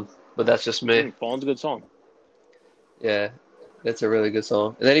 "Fallen," but that's just me. Fallon's a good song. Yeah, That's a really good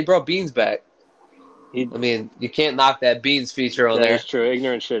song. And then he brought Beans back. He, I mean, you can't knock that Beans feature on that there. is true.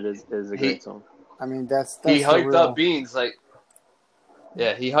 Ignorant Shit is a great He song. I mean, that's he the hyped up real Beans like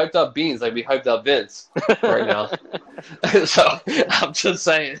he hyped up Beans like we hyped up Vince right now. So I'm just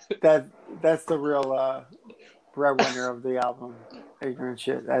saying. that's the real breadwinner of the album. Ignorant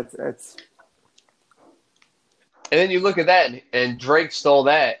Shit. That's And then you look at that, and Drake stole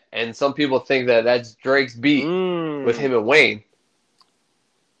that, and some people think that that's Drake's beat with him and Wayne.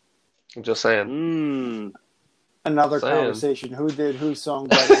 I'm just saying. another conversation. Who did whose song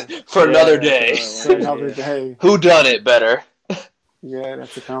better? For another day. For another day. Who done it better? Yeah,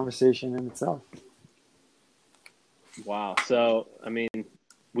 that's a conversation in itself. Wow. So, I mean,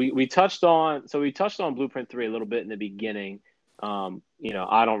 we touched on Blueprint 3 a little bit in the beginning. You know,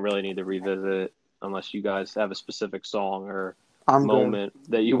 I don't really need to revisit it unless you guys have a specific song or moment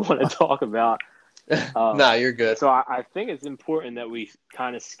that you want to talk about. Nah, you're good. So I think it's important that we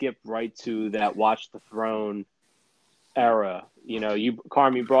kind of skip right to that Watch the Throne era. You know,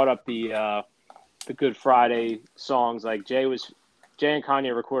 Carm, you brought up the Good Friday songs. Like Jay and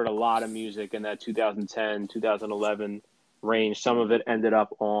Kanye recorded a lot of music in that 2010, 2011 range. Some of it ended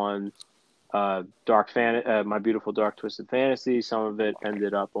up on My Beautiful Dark Twisted Fantasy. Some of it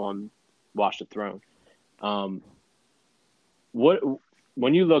ended up on Watch the Throne.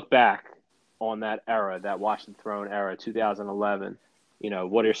 When you look back on that era, that Watch the Throne era, 2011, you know,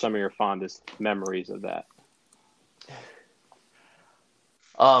 what are some of your fondest memories of that?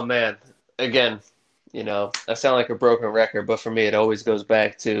 Oh, man. Again, you know, I sound like a broken record, but for me, it always goes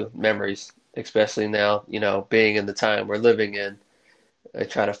back to memories, especially now, you know, being in the time we're living in. I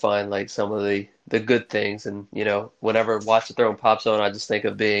try to find like some of the good things. And, you know, whenever Watch the Throne pops on, I just think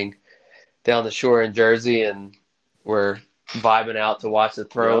of being down the shore in Jersey, and we're vibing out to Watch the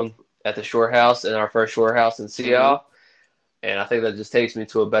Throne at the Shore House, in our first Shore House in Seattle. Mm-hmm. And I think that just takes me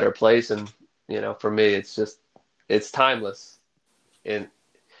to a better place. And, you know, for me, it's timeless. And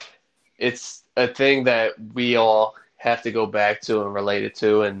it's a thing that we all have to go back to and relate it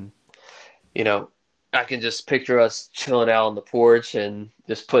to. And, you know, I can just picture us chilling out on the porch and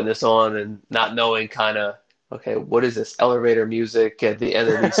just putting this on and not knowing kind of, okay, what is this elevator music at the end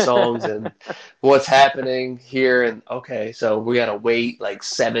of these songs and what's happening here? And okay, so we got to wait like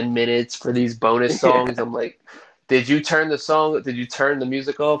 7 minutes for these bonus songs. I'm like, did you turn the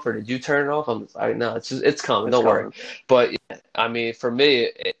music off, or did you turn it off? I'm like, no, it's coming. Don't worry. But I mean, for me,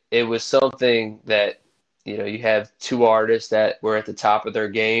 it was something that, you know, you have two artists that were at the top of their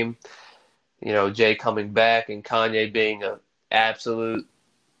game. You know, Jay coming back and Kanye being an absolute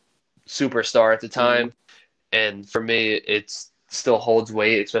superstar at the time. Mm-hmm. And for me, it still holds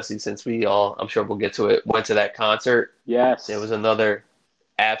weight, especially since we all, I'm sure we'll get to it, went to that concert. Yes. It was another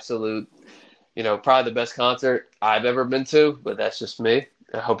absolute, you know, probably the best concert I've ever been to, but that's just me.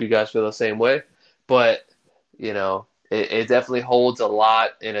 I hope you guys feel the same way. But, you know, it definitely holds a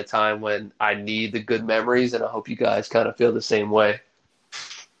lot in a time when I need the good memories, and I hope you guys kind of feel the same way.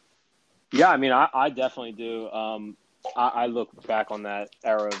 Yeah, I mean, I definitely do. I look back on that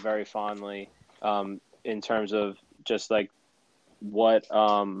era very fondly. In terms of just like what,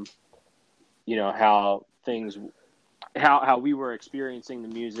 you know, how we were experiencing the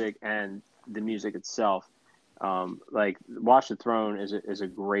music and the music itself. Like Watch the Throne is a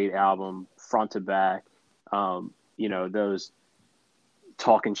great album front to back. You know, those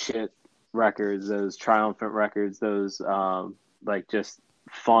talking shit records, those triumphant records, those like just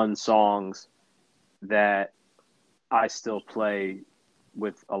fun songs that I still play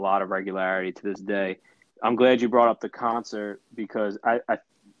with a lot of regularity to this day. I'm glad you brought up the concert, because I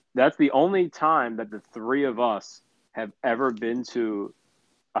that's the only time that the three of us have ever been to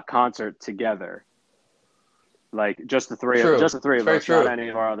a concert together. Like just the three of us, not any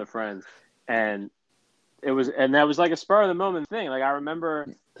of our other friends. And that was like a spur of the moment thing. Like I remember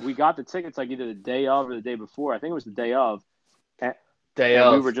we got the tickets like either the day of or the day before. I think it was the day of. And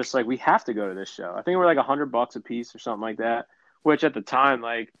we were just like, we have to go to this show. I think it were like $100 a piece or something like that. Which at the time,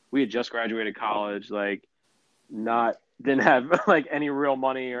 like, we had just graduated college, like, didn't have like any real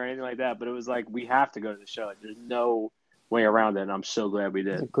money or anything like that. But it was like, we have to go to the show. Like, there's no way around it, and I'm so glad we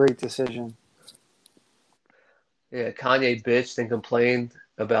did. It's a great decision. Yeah, Kanye bitched and complained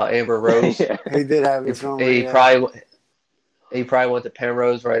about Amber Rose. Yeah. He did have his own. He probably went to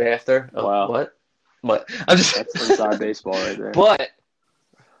Penrose right after. Wow. What? That's inside baseball right there.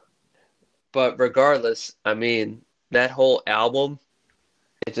 But regardless, I mean, that whole album,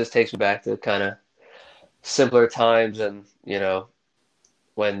 it just takes me back to kind of simpler times. And, you know,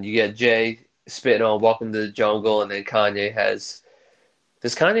 when you get Jay spitting on Welcome to the Jungle, and then Kanye has –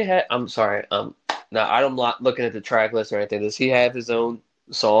 does Kanye have – I'm sorry. Now, I'm not looking at the track list or anything. Does he have his own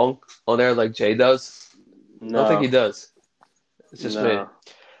song on there like Jay does? I don't think he No, does. It's just me. no.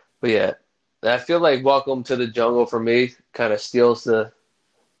 But yeah, I feel like Welcome to the Jungle for me kind of steals the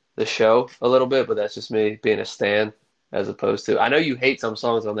show a little bit, but that's just me being a stan as opposed to. I know you hate some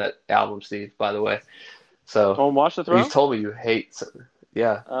songs on that album, Steve, by the way. So On Watch the you've Throne? told me you hate.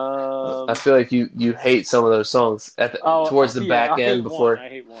 Yeah, I Um. feel like you hate some of those songs at towards the Yeah. back I end hate one. before. I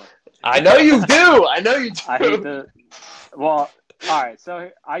hate one. I know you do. I know you do. I hate the. Well, all right.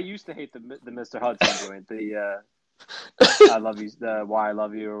 So I used to hate the Mr. Hudson joint. The I love you. The Why I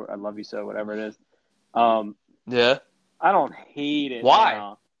Love You. Or I Love You So. Whatever it is. Yeah. I don't hate it. Why?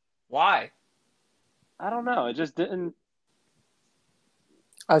 Now. Why? I don't know. It just didn't.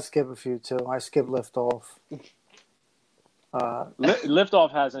 I skip a few too. I skip Lift Off.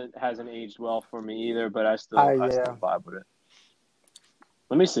 Liftoff hasn't aged well for me either, but I still vibe with it.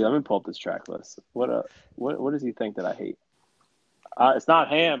 Let me see. Let me pull up this track list. What does he think that I hate? It's not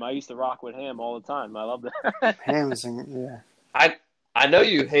Ham. I used to rock with Ham all the time. I love that. Ham is yeah. I know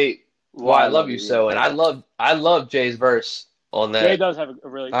you hate Why I Love You So, and I love Jay's verse on that. Jay does have a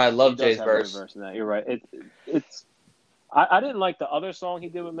really. I love Jay's verse. verse in that. You're right. It's. I didn't like the other song he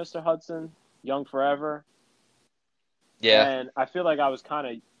did with Mr. Hudson, Young Forever. Yeah. And I feel like I was kind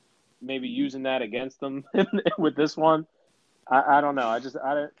of maybe using that against them with this one. I don't know.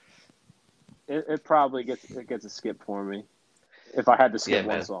 It probably gets a skip for me if I had to skip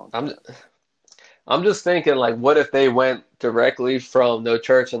one song. I'm just thinking, like, what if they went directly from No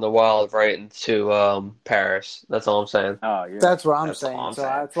Church in the Wild right into Paris? That's all I'm saying. Oh yeah, that's what I'm saying.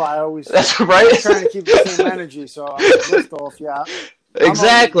 That's why I always. That's right. I'm trying to keep the same energy. So I'm Lift Off. Yeah.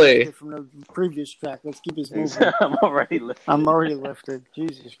 Exactly. From the previous track. Let's keep this moving. I'm already lifted.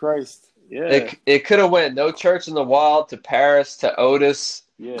 Jesus Christ. Yeah. It could have went No Church in the Wild to Paris to Otis.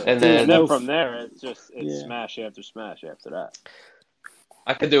 Yeah. And then from there it's smash after smash after that.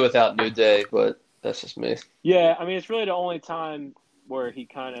 I could do without New Day, but that's just me. Yeah, I mean it's really the only time where he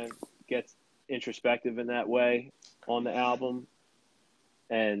kind of gets introspective in that way on the album.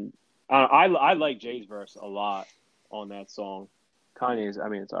 And I like Jay's verse a lot on that song. Kanye's, I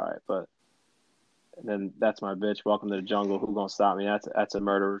mean, it's all right, but and then That's My Bitch, Welcome to the Jungle, Who Gonna Stop Me? That's a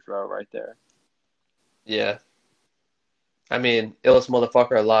murderer's row right there. Yeah. I mean, illest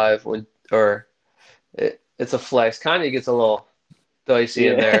motherfucker alive it's a flex. Kanye gets a little dicey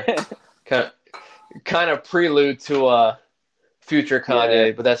in there. kind of prelude to future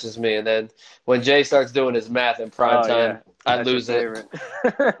Kanye, but that's just me. And then when Jay starts doing his math in prime time, I lose it.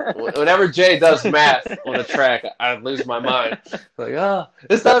 Whenever Jay does math on a track, I lose my mind. Like,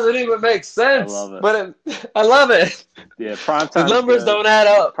 this doesn't even make sense. I love it. But I love it. Yeah, prime time. The numbers don't add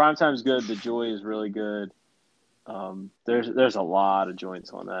up. Prime time's good. The Joy is really good. There's a lot of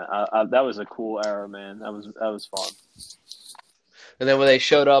joints on that. That was a cool era, man. That was fun. And then when they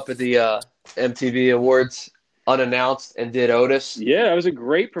showed up at the MTV Awards unannounced and did Otis. Yeah, that was a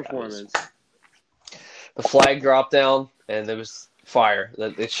great performance. The flag dropped down, and it was fire.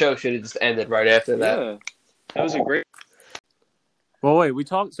 The show should have just ended right after that. Yeah, that was a great. Well, wait, we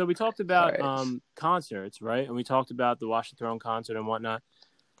talked about concerts, right? And we talked about the Watch the Throne concert and whatnot.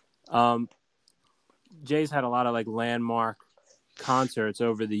 Jay's had a lot of like landmark concerts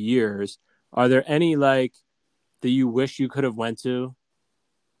over the years. Are there any like that you wish you could have went to?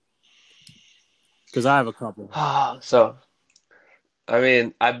 Because I have a couple. So, I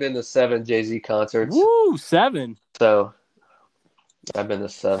mean, I've been to 7 Jay-Z concerts. Woo, 7. So, I've been to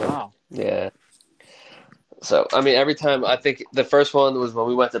 7. Wow. Yeah. So, I mean, every time, I think the first one was when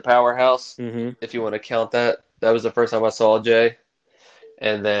we went to Powerhouse, if you want to count that. That was the first time I saw Jay.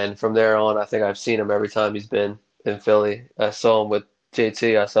 And then from there on, I think I've seen him every time he's been in Philly. I saw him with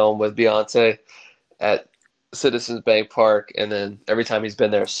JT. I saw him with Beyonce at Citizens Bank Park. And then every time he's been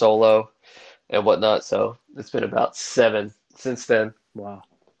there solo and whatnot. So it's been about 7 since then. Wow.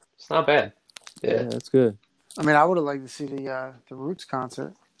 It's not bad. Yeah, that's good. I mean, I would have liked to see the Roots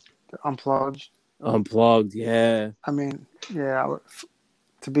concert, the Unplugged. Unplugged, yeah. I mean, yeah,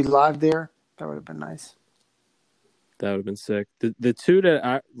 to be live there, that would have been nice. That would have been sick. The two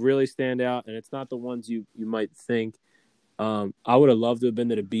that really stand out, and it's not the ones you might think. I would have loved to have been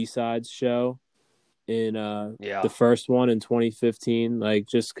to the B-Sides show in the first one in 2015. Like,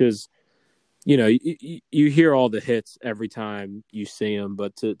 just because, you know, you hear all the hits every time you see them,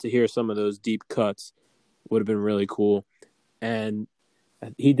 but to hear some of those deep cuts would have been really cool. And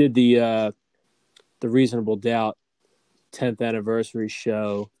he did the Reasonable Doubt 10th anniversary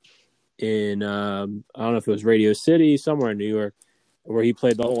show in I don't know if it was Radio City, somewhere in New York, where he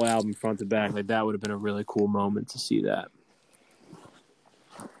played the whole album front to back. Like, that would have been a really cool moment to see that.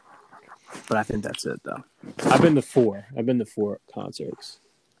 But I think that's it, though. I've been to 4. I've been to 4 concerts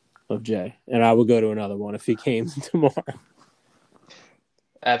of Jay, and I would go to another one if he came tomorrow.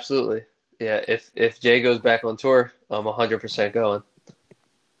 Absolutely. Yeah, if Jay goes back on tour, I'm 100% going.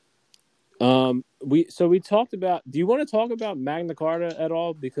 We talked about. Do you want to talk about Magna Carta at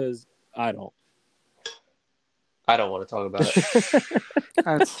all? Because I don't. I don't want to talk about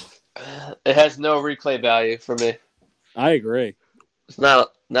it. It has no replay value for me. I agree. It's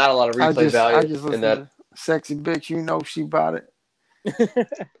not a lot of replay value I just in that. To Sexy Bitch, you know she bought it.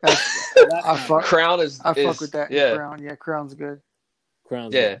 Crown is. I fuck with that. Yeah. Crown, yeah, Crown's good.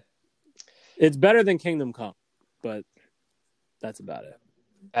 Crown's yeah. Good. It's better than Kingdom Come, but that's about it.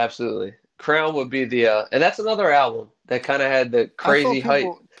 Absolutely. Crown would be the, and that's another album that kind of had the crazy hype,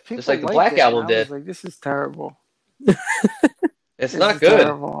 just like the Black Album did. I was like, this is terrible. It's not good.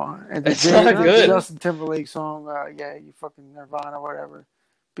 Terrible. And it's not good. The Justin Timberlake song, yeah, you fucking Nirvana, whatever,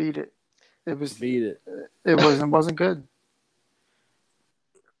 beat it. It wasn't good.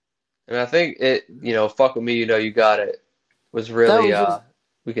 And I think it, Fuck With Me, You Know You Got It, was really,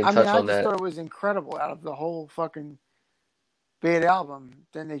 we can touch on that. I just thought it was incredible out of the whole fucking bad album.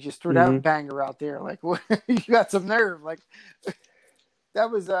 Then they just threw that banger out there. Like, you got some nerve. Like,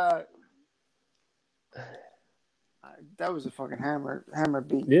 that was a fucking hammer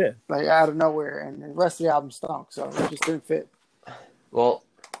beat. Yeah. Like, out of nowhere. And the rest of the album stunk, so it just didn't fit. Well,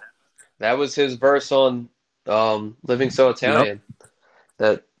 that was his verse on Living So Italian. Yep.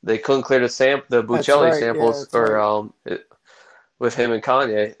 That they couldn't clear the Buccelli samples with him and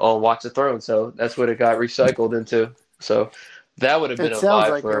Kanye on Watch the Throne. So that's what it got recycled into. So that would have been a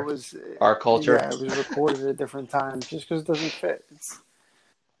vibe for our culture. Yeah, it was recorded at different times just because it doesn't fit.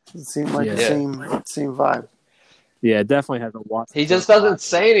 It seemed like the same vibe. Yeah, it definitely has a watch. He just doesn't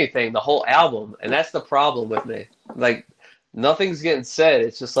say anything the whole album, and that's the problem with me. Like, nothing's getting said.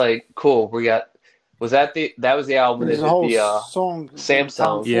 It's just like, cool. That was the album that did the song Samsung.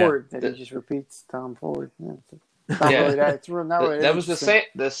 Tom Ford that he just repeats Tom Ford. Yeah. That was the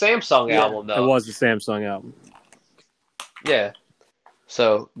Samsung album though. It was the Samsung album. Yeah.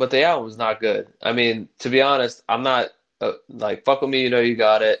 So, but the album was not good. I mean, to be honest, I'm not like Fuck With Me, You Know You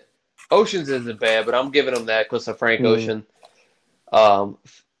Got It. Oceans isn't bad, but I'm giving him that because of Frank Ocean.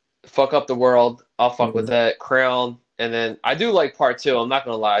 Fuck Up the World, I'll fuck with that. Crown, and then I do like Part 2. I'm not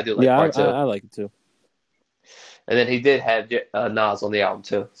gonna lie, I do like Part 2. I like it too. And then he did have Nas on the album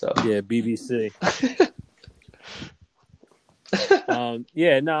too. So yeah, BBC.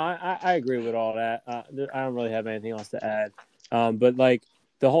 I agree with all that. I don't really have anything else to add. But like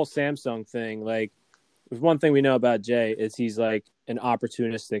the whole Samsung thing, like one thing we know about Jay is he's like an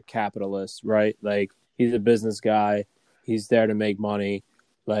opportunistic capitalist, right? Like he's a business guy. He's there to make money.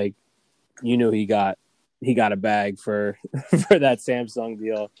 Like, he got a bag for that Samsung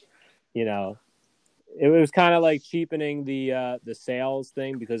deal. It was kind of like cheapening the sales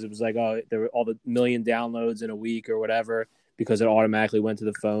thing because it was like, there were all the million downloads in a week or whatever because it automatically went to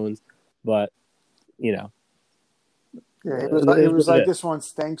the phones. But, Yeah, it was like this one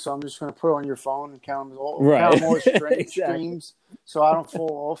stinks, so I'm just going to put it on your phone and count more streams so I don't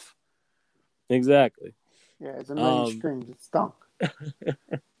fall off. Exactly. Yeah, it's a million streams. It stunk.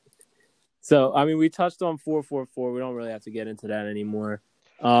 So, I mean, we touched on 444. We don't really have to get into that anymore.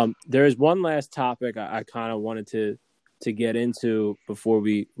 There is one last topic I kind of wanted to get into before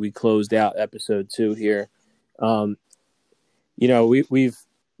we closed out episode 2 here. We've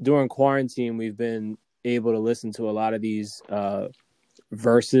during quarantine, we've been able to listen to a lot of these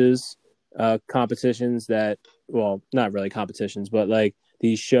versus competitions that, well, not really competitions, but like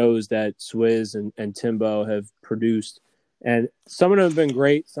these shows that Swizz and Timbo have produced. And some of them have been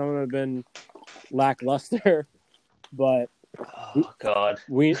great. Some of them have been lackluster, but oh God,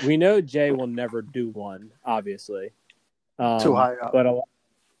 we know Jay will never do one, obviously. Too high up. But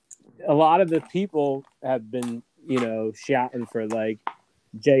a lot of the people have been, shouting for like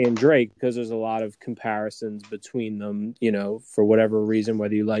Jay and Drake because there's a lot of comparisons between them, for whatever reason,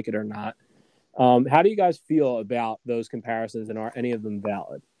 whether you like it or not. How do you guys feel about those comparisons, and are any of them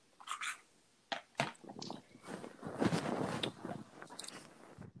valid?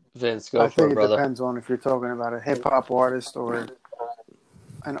 Vince, I think it depends on if you're talking about a hip hop artist or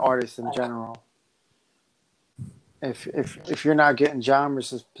an artist in general. If you're not getting genre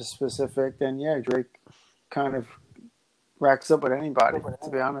specific, then yeah, Drake kind of racks up with anybody. To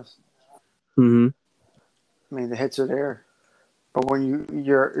be honest, I mean the hits are there, but when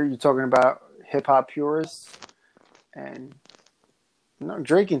you're talking about hip hop purists, and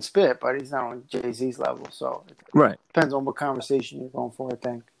Drake can spit, but he's not on Jay-Z's level. So it depends on what conversation you're going for, I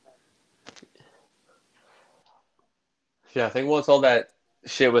think. Yeah, I think once all that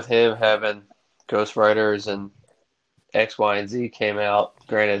shit with him having ghostwriters and X, Y, and Z came out.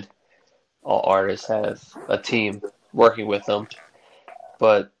 Granted, all artists have a team working with them,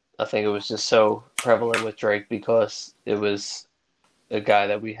 but I think it was just so prevalent with Drake because it was a guy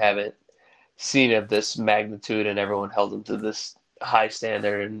that we haven't seen of this magnitude, and everyone held him to this high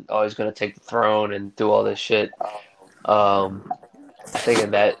standard and always going to take the throne and do all this shit. I think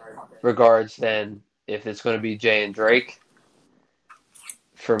in that regards, then if it's going to be Jay and Drake,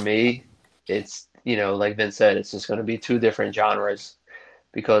 for me, it's like Vince said, it's just going to be two different genres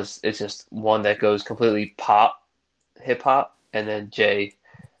because it's just one that goes completely pop, hip hop, and then Jay,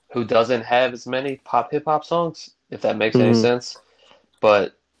 who doesn't have as many pop hip hop songs, if that makes any sense.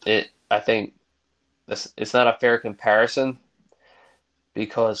 But I think it's not a fair comparison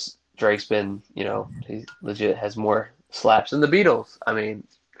because Drake's been, he legit has more slaps than the Beatles. I mean,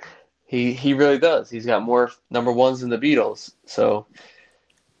 he really does. He's got more number ones than the Beatles. So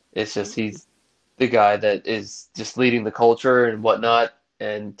it's just he's the guy that is just leading the culture and whatnot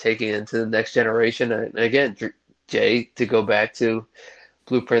and taking it into the next generation. And again, Jay, to go back to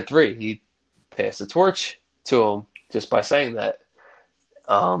Blueprint 3, he passed the torch to him just by saying that.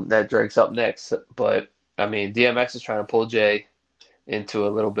 That Drake's up next. But, I mean, DMX is trying to pull Jay into a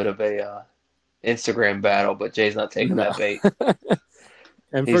little bit of a Instagram battle, but Jay's not taking that bait.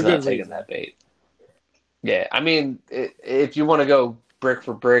 And he's not taking that bait. Yeah, I mean, if you want to go brick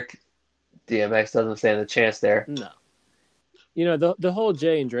for brick, DMX doesn't stand a chance there. No. The whole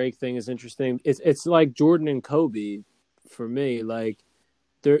Jay and Drake thing is interesting. It's like Jordan and Kobe for me. Like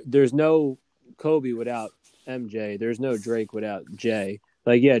there's no Kobe without MJ. There's no Drake without Jay.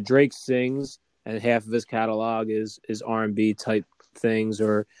 Like, yeah, Drake sings and half of his catalog is R&B type things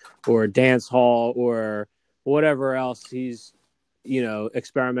or dance hall or whatever else he's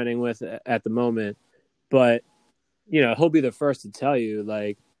experimenting with at the moment. But he'll be the first to tell you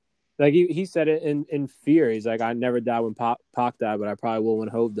like he said it in Fear. He's like, I never die when Pac died, but I probably will when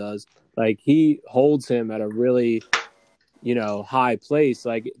Hove does. Like, he holds him at a really high place.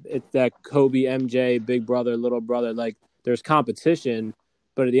 Like, it's that Kobe, MJ, big brother, little brother. Like, there's competition,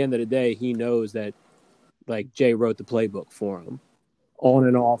 but at the end of the day, he knows that like Jay wrote the playbook for him, on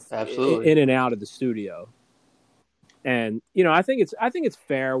and off, absolutely, in and out of the studio. And I think it's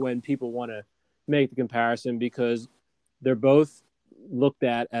fair when people want to make the comparison because they're both looked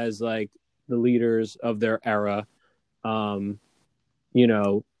at as like the leaders of their era.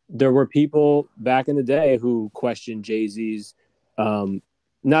 There were people back in the day who questioned Jay-Z's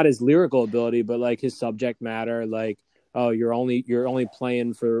not his lyrical ability, but like his subject matter. Like, oh, you're only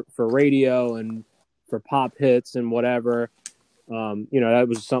playing for radio and for pop hits and whatever. That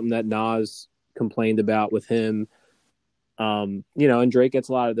was something that Nas complained about with him. And Drake gets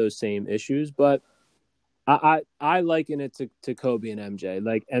a lot of those same issues, but I liken it to Kobe and MJ.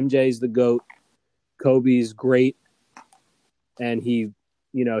 Like, MJ's the GOAT, Kobe's great, and he's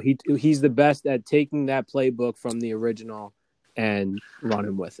the best at taking that playbook from the original and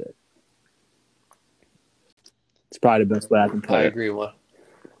running with it. It's probably the best way I can put it.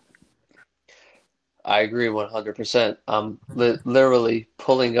 I agree 100%. I'm literally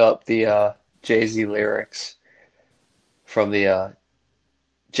pulling up the Jay-Z lyrics from the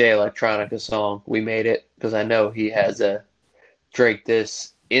Jay Electronica song, We Made It, because I know he has a Drake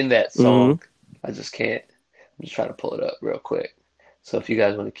diss in that song. Mm-hmm. I just can't. I'm just trying to pull it up real quick. So if you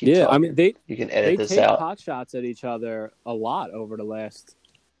guys want to keep talking, I mean, you can edit this out. They take pot shots at each other a lot over the last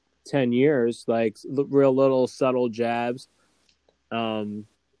 10 years, like real little subtle jabs.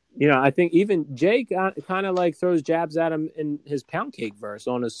 I think even Jay kind of like throws jabs at him in his Pound Cake verse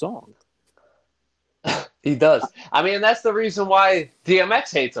on his song. He does. I mean, that's the reason why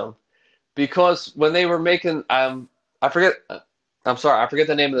DMX hates him, because when they were making, I forget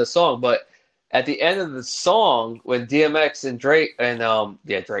the name of the song, but at the end of the song, when DMX and Drake and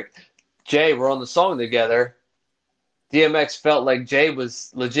Jay were on the song together, DMX felt like Jay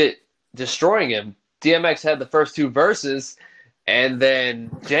was legit destroying him. DMX had the first two verses, and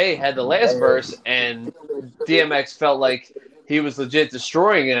then Jay had the last verse, and DMX felt like he was legit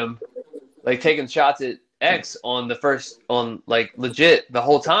destroying him, like taking shots at X on like legit the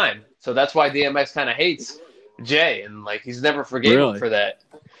whole time. So that's why DMX kind of hates Jay, and like he's never forgave him for that.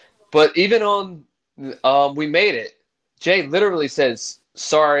 But even on We Made It, Jay literally says,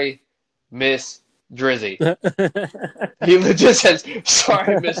 "Sorry, Miss Drizzy." He legit says,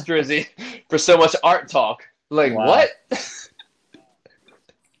 "Sorry, Miss Drizzy," for so much art talk. Like, wow. What?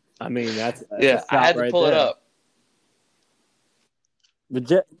 I mean, that's I had to pull it up. But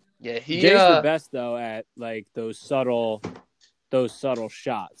Jay's the best though at like those subtle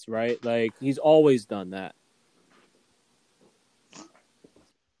shots, right? Like, he's always done that.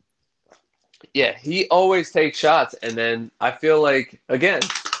 Yeah, he always takes shots, and then I feel like again,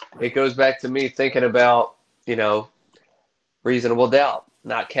 it goes back to me thinking about reasonable doubt,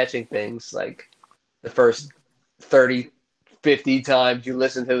 not catching things like the first 30, 50 times you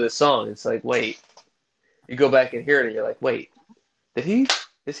listen to this song. It's like, wait, you go back and hear it, and you're like, wait, is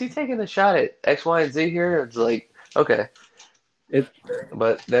he taking the shot at X, Y, and Z here? It's like, okay.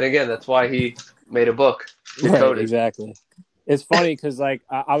 But then again, that's why he made a book. Right, exactly. It's funny because like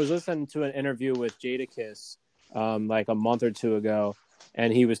I was listening to an interview with Jadakiss like a month or two ago,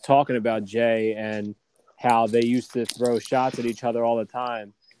 and he was talking about Jay and how they used to throw shots at each other all the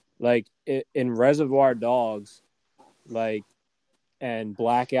time. Like in Reservoir Dogs, like, and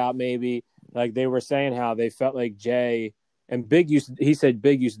Blackout maybe, like they were saying how they felt like Jay and he said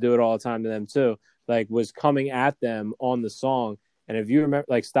Big used to do it all the time to them too, like was coming at them on the song. And if you remember,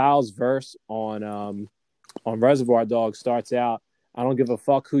 like Styles' verse on Reservoir Dogs starts out, "I don't give a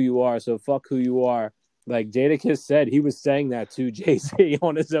fuck who you are, so fuck who you are." Like Jadakiss said, he was saying that to Jay-Z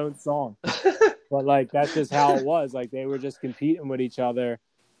on his own song. But like that's just how it was. Like they were just competing with each other,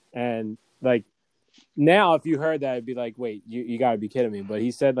 and like now if you heard that, it'd be like, wait, you got to be kidding me. But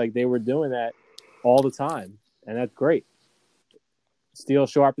he said like they were doing that all the time, and that's great. Steel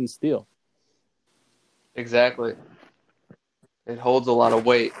sharpens steel. Exactly. It holds a lot of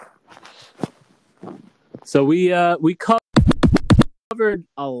weight. So we covered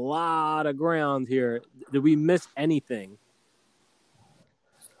a lot of ground here. Did we miss anything?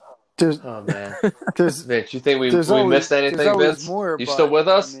 Oh man, Vince, you think we missed anything, Vince? More, you still with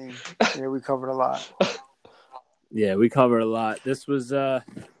us? I mean, yeah, we covered a lot. Yeah, we covered a lot. This was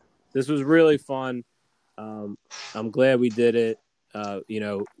really fun. I'm glad we did it.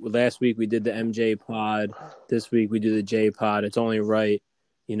 Last week we did the MJ pod. This week we do the J pod. It's only right.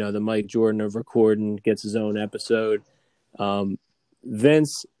 The Mike Jordan of recording gets his own episode.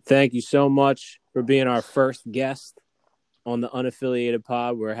 Vince, thank you so much for being our first guest on the Unaffiliated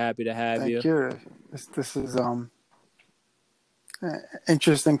pod. We're happy to have you. Thank you. This is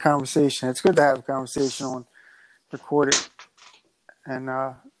interesting conversation. It's good to have a conversation on recorded and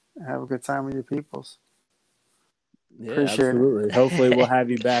have a good time with your peoples. Yeah, Appreciate absolutely. it. Hopefully, we'll have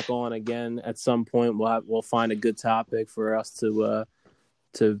you back on again at some point. We'll find a good topic for us to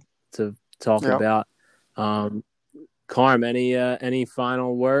talk about. Carm, any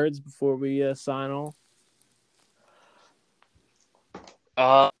final words before we sign off?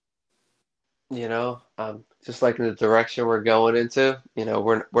 Just like in the direction we're going into.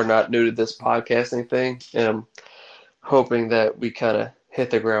 We're not new to this podcasting thing, and I'm hoping that we kind of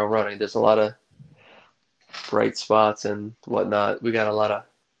hit the ground running. There's a lot of bright spots and whatnot. We got a lot of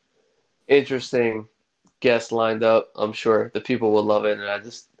interesting guests lined up. I'm sure the people will love it, and I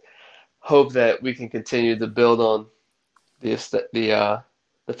just hope that we can continue to build on the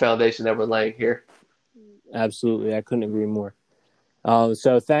foundation that we're laying here. Absolutely, I couldn't agree more.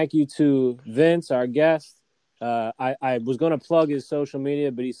 So thank you to Vince, our guest. I was going to plug his social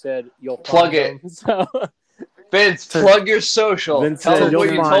media, but he said you'll plug it. So Vince, plug your social. Vince Tell them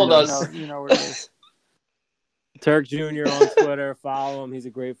what you told us. You know what it is. Turk Jr. on Twitter. Follow him. He's a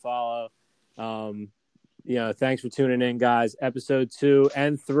great follow. Thanks for tuning in, guys. Episode 2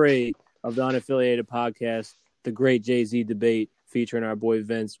 and 3 of the Unaffiliated podcast, the Great Jay-Z Debate, featuring our boy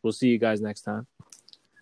Vince. We'll see you guys next time.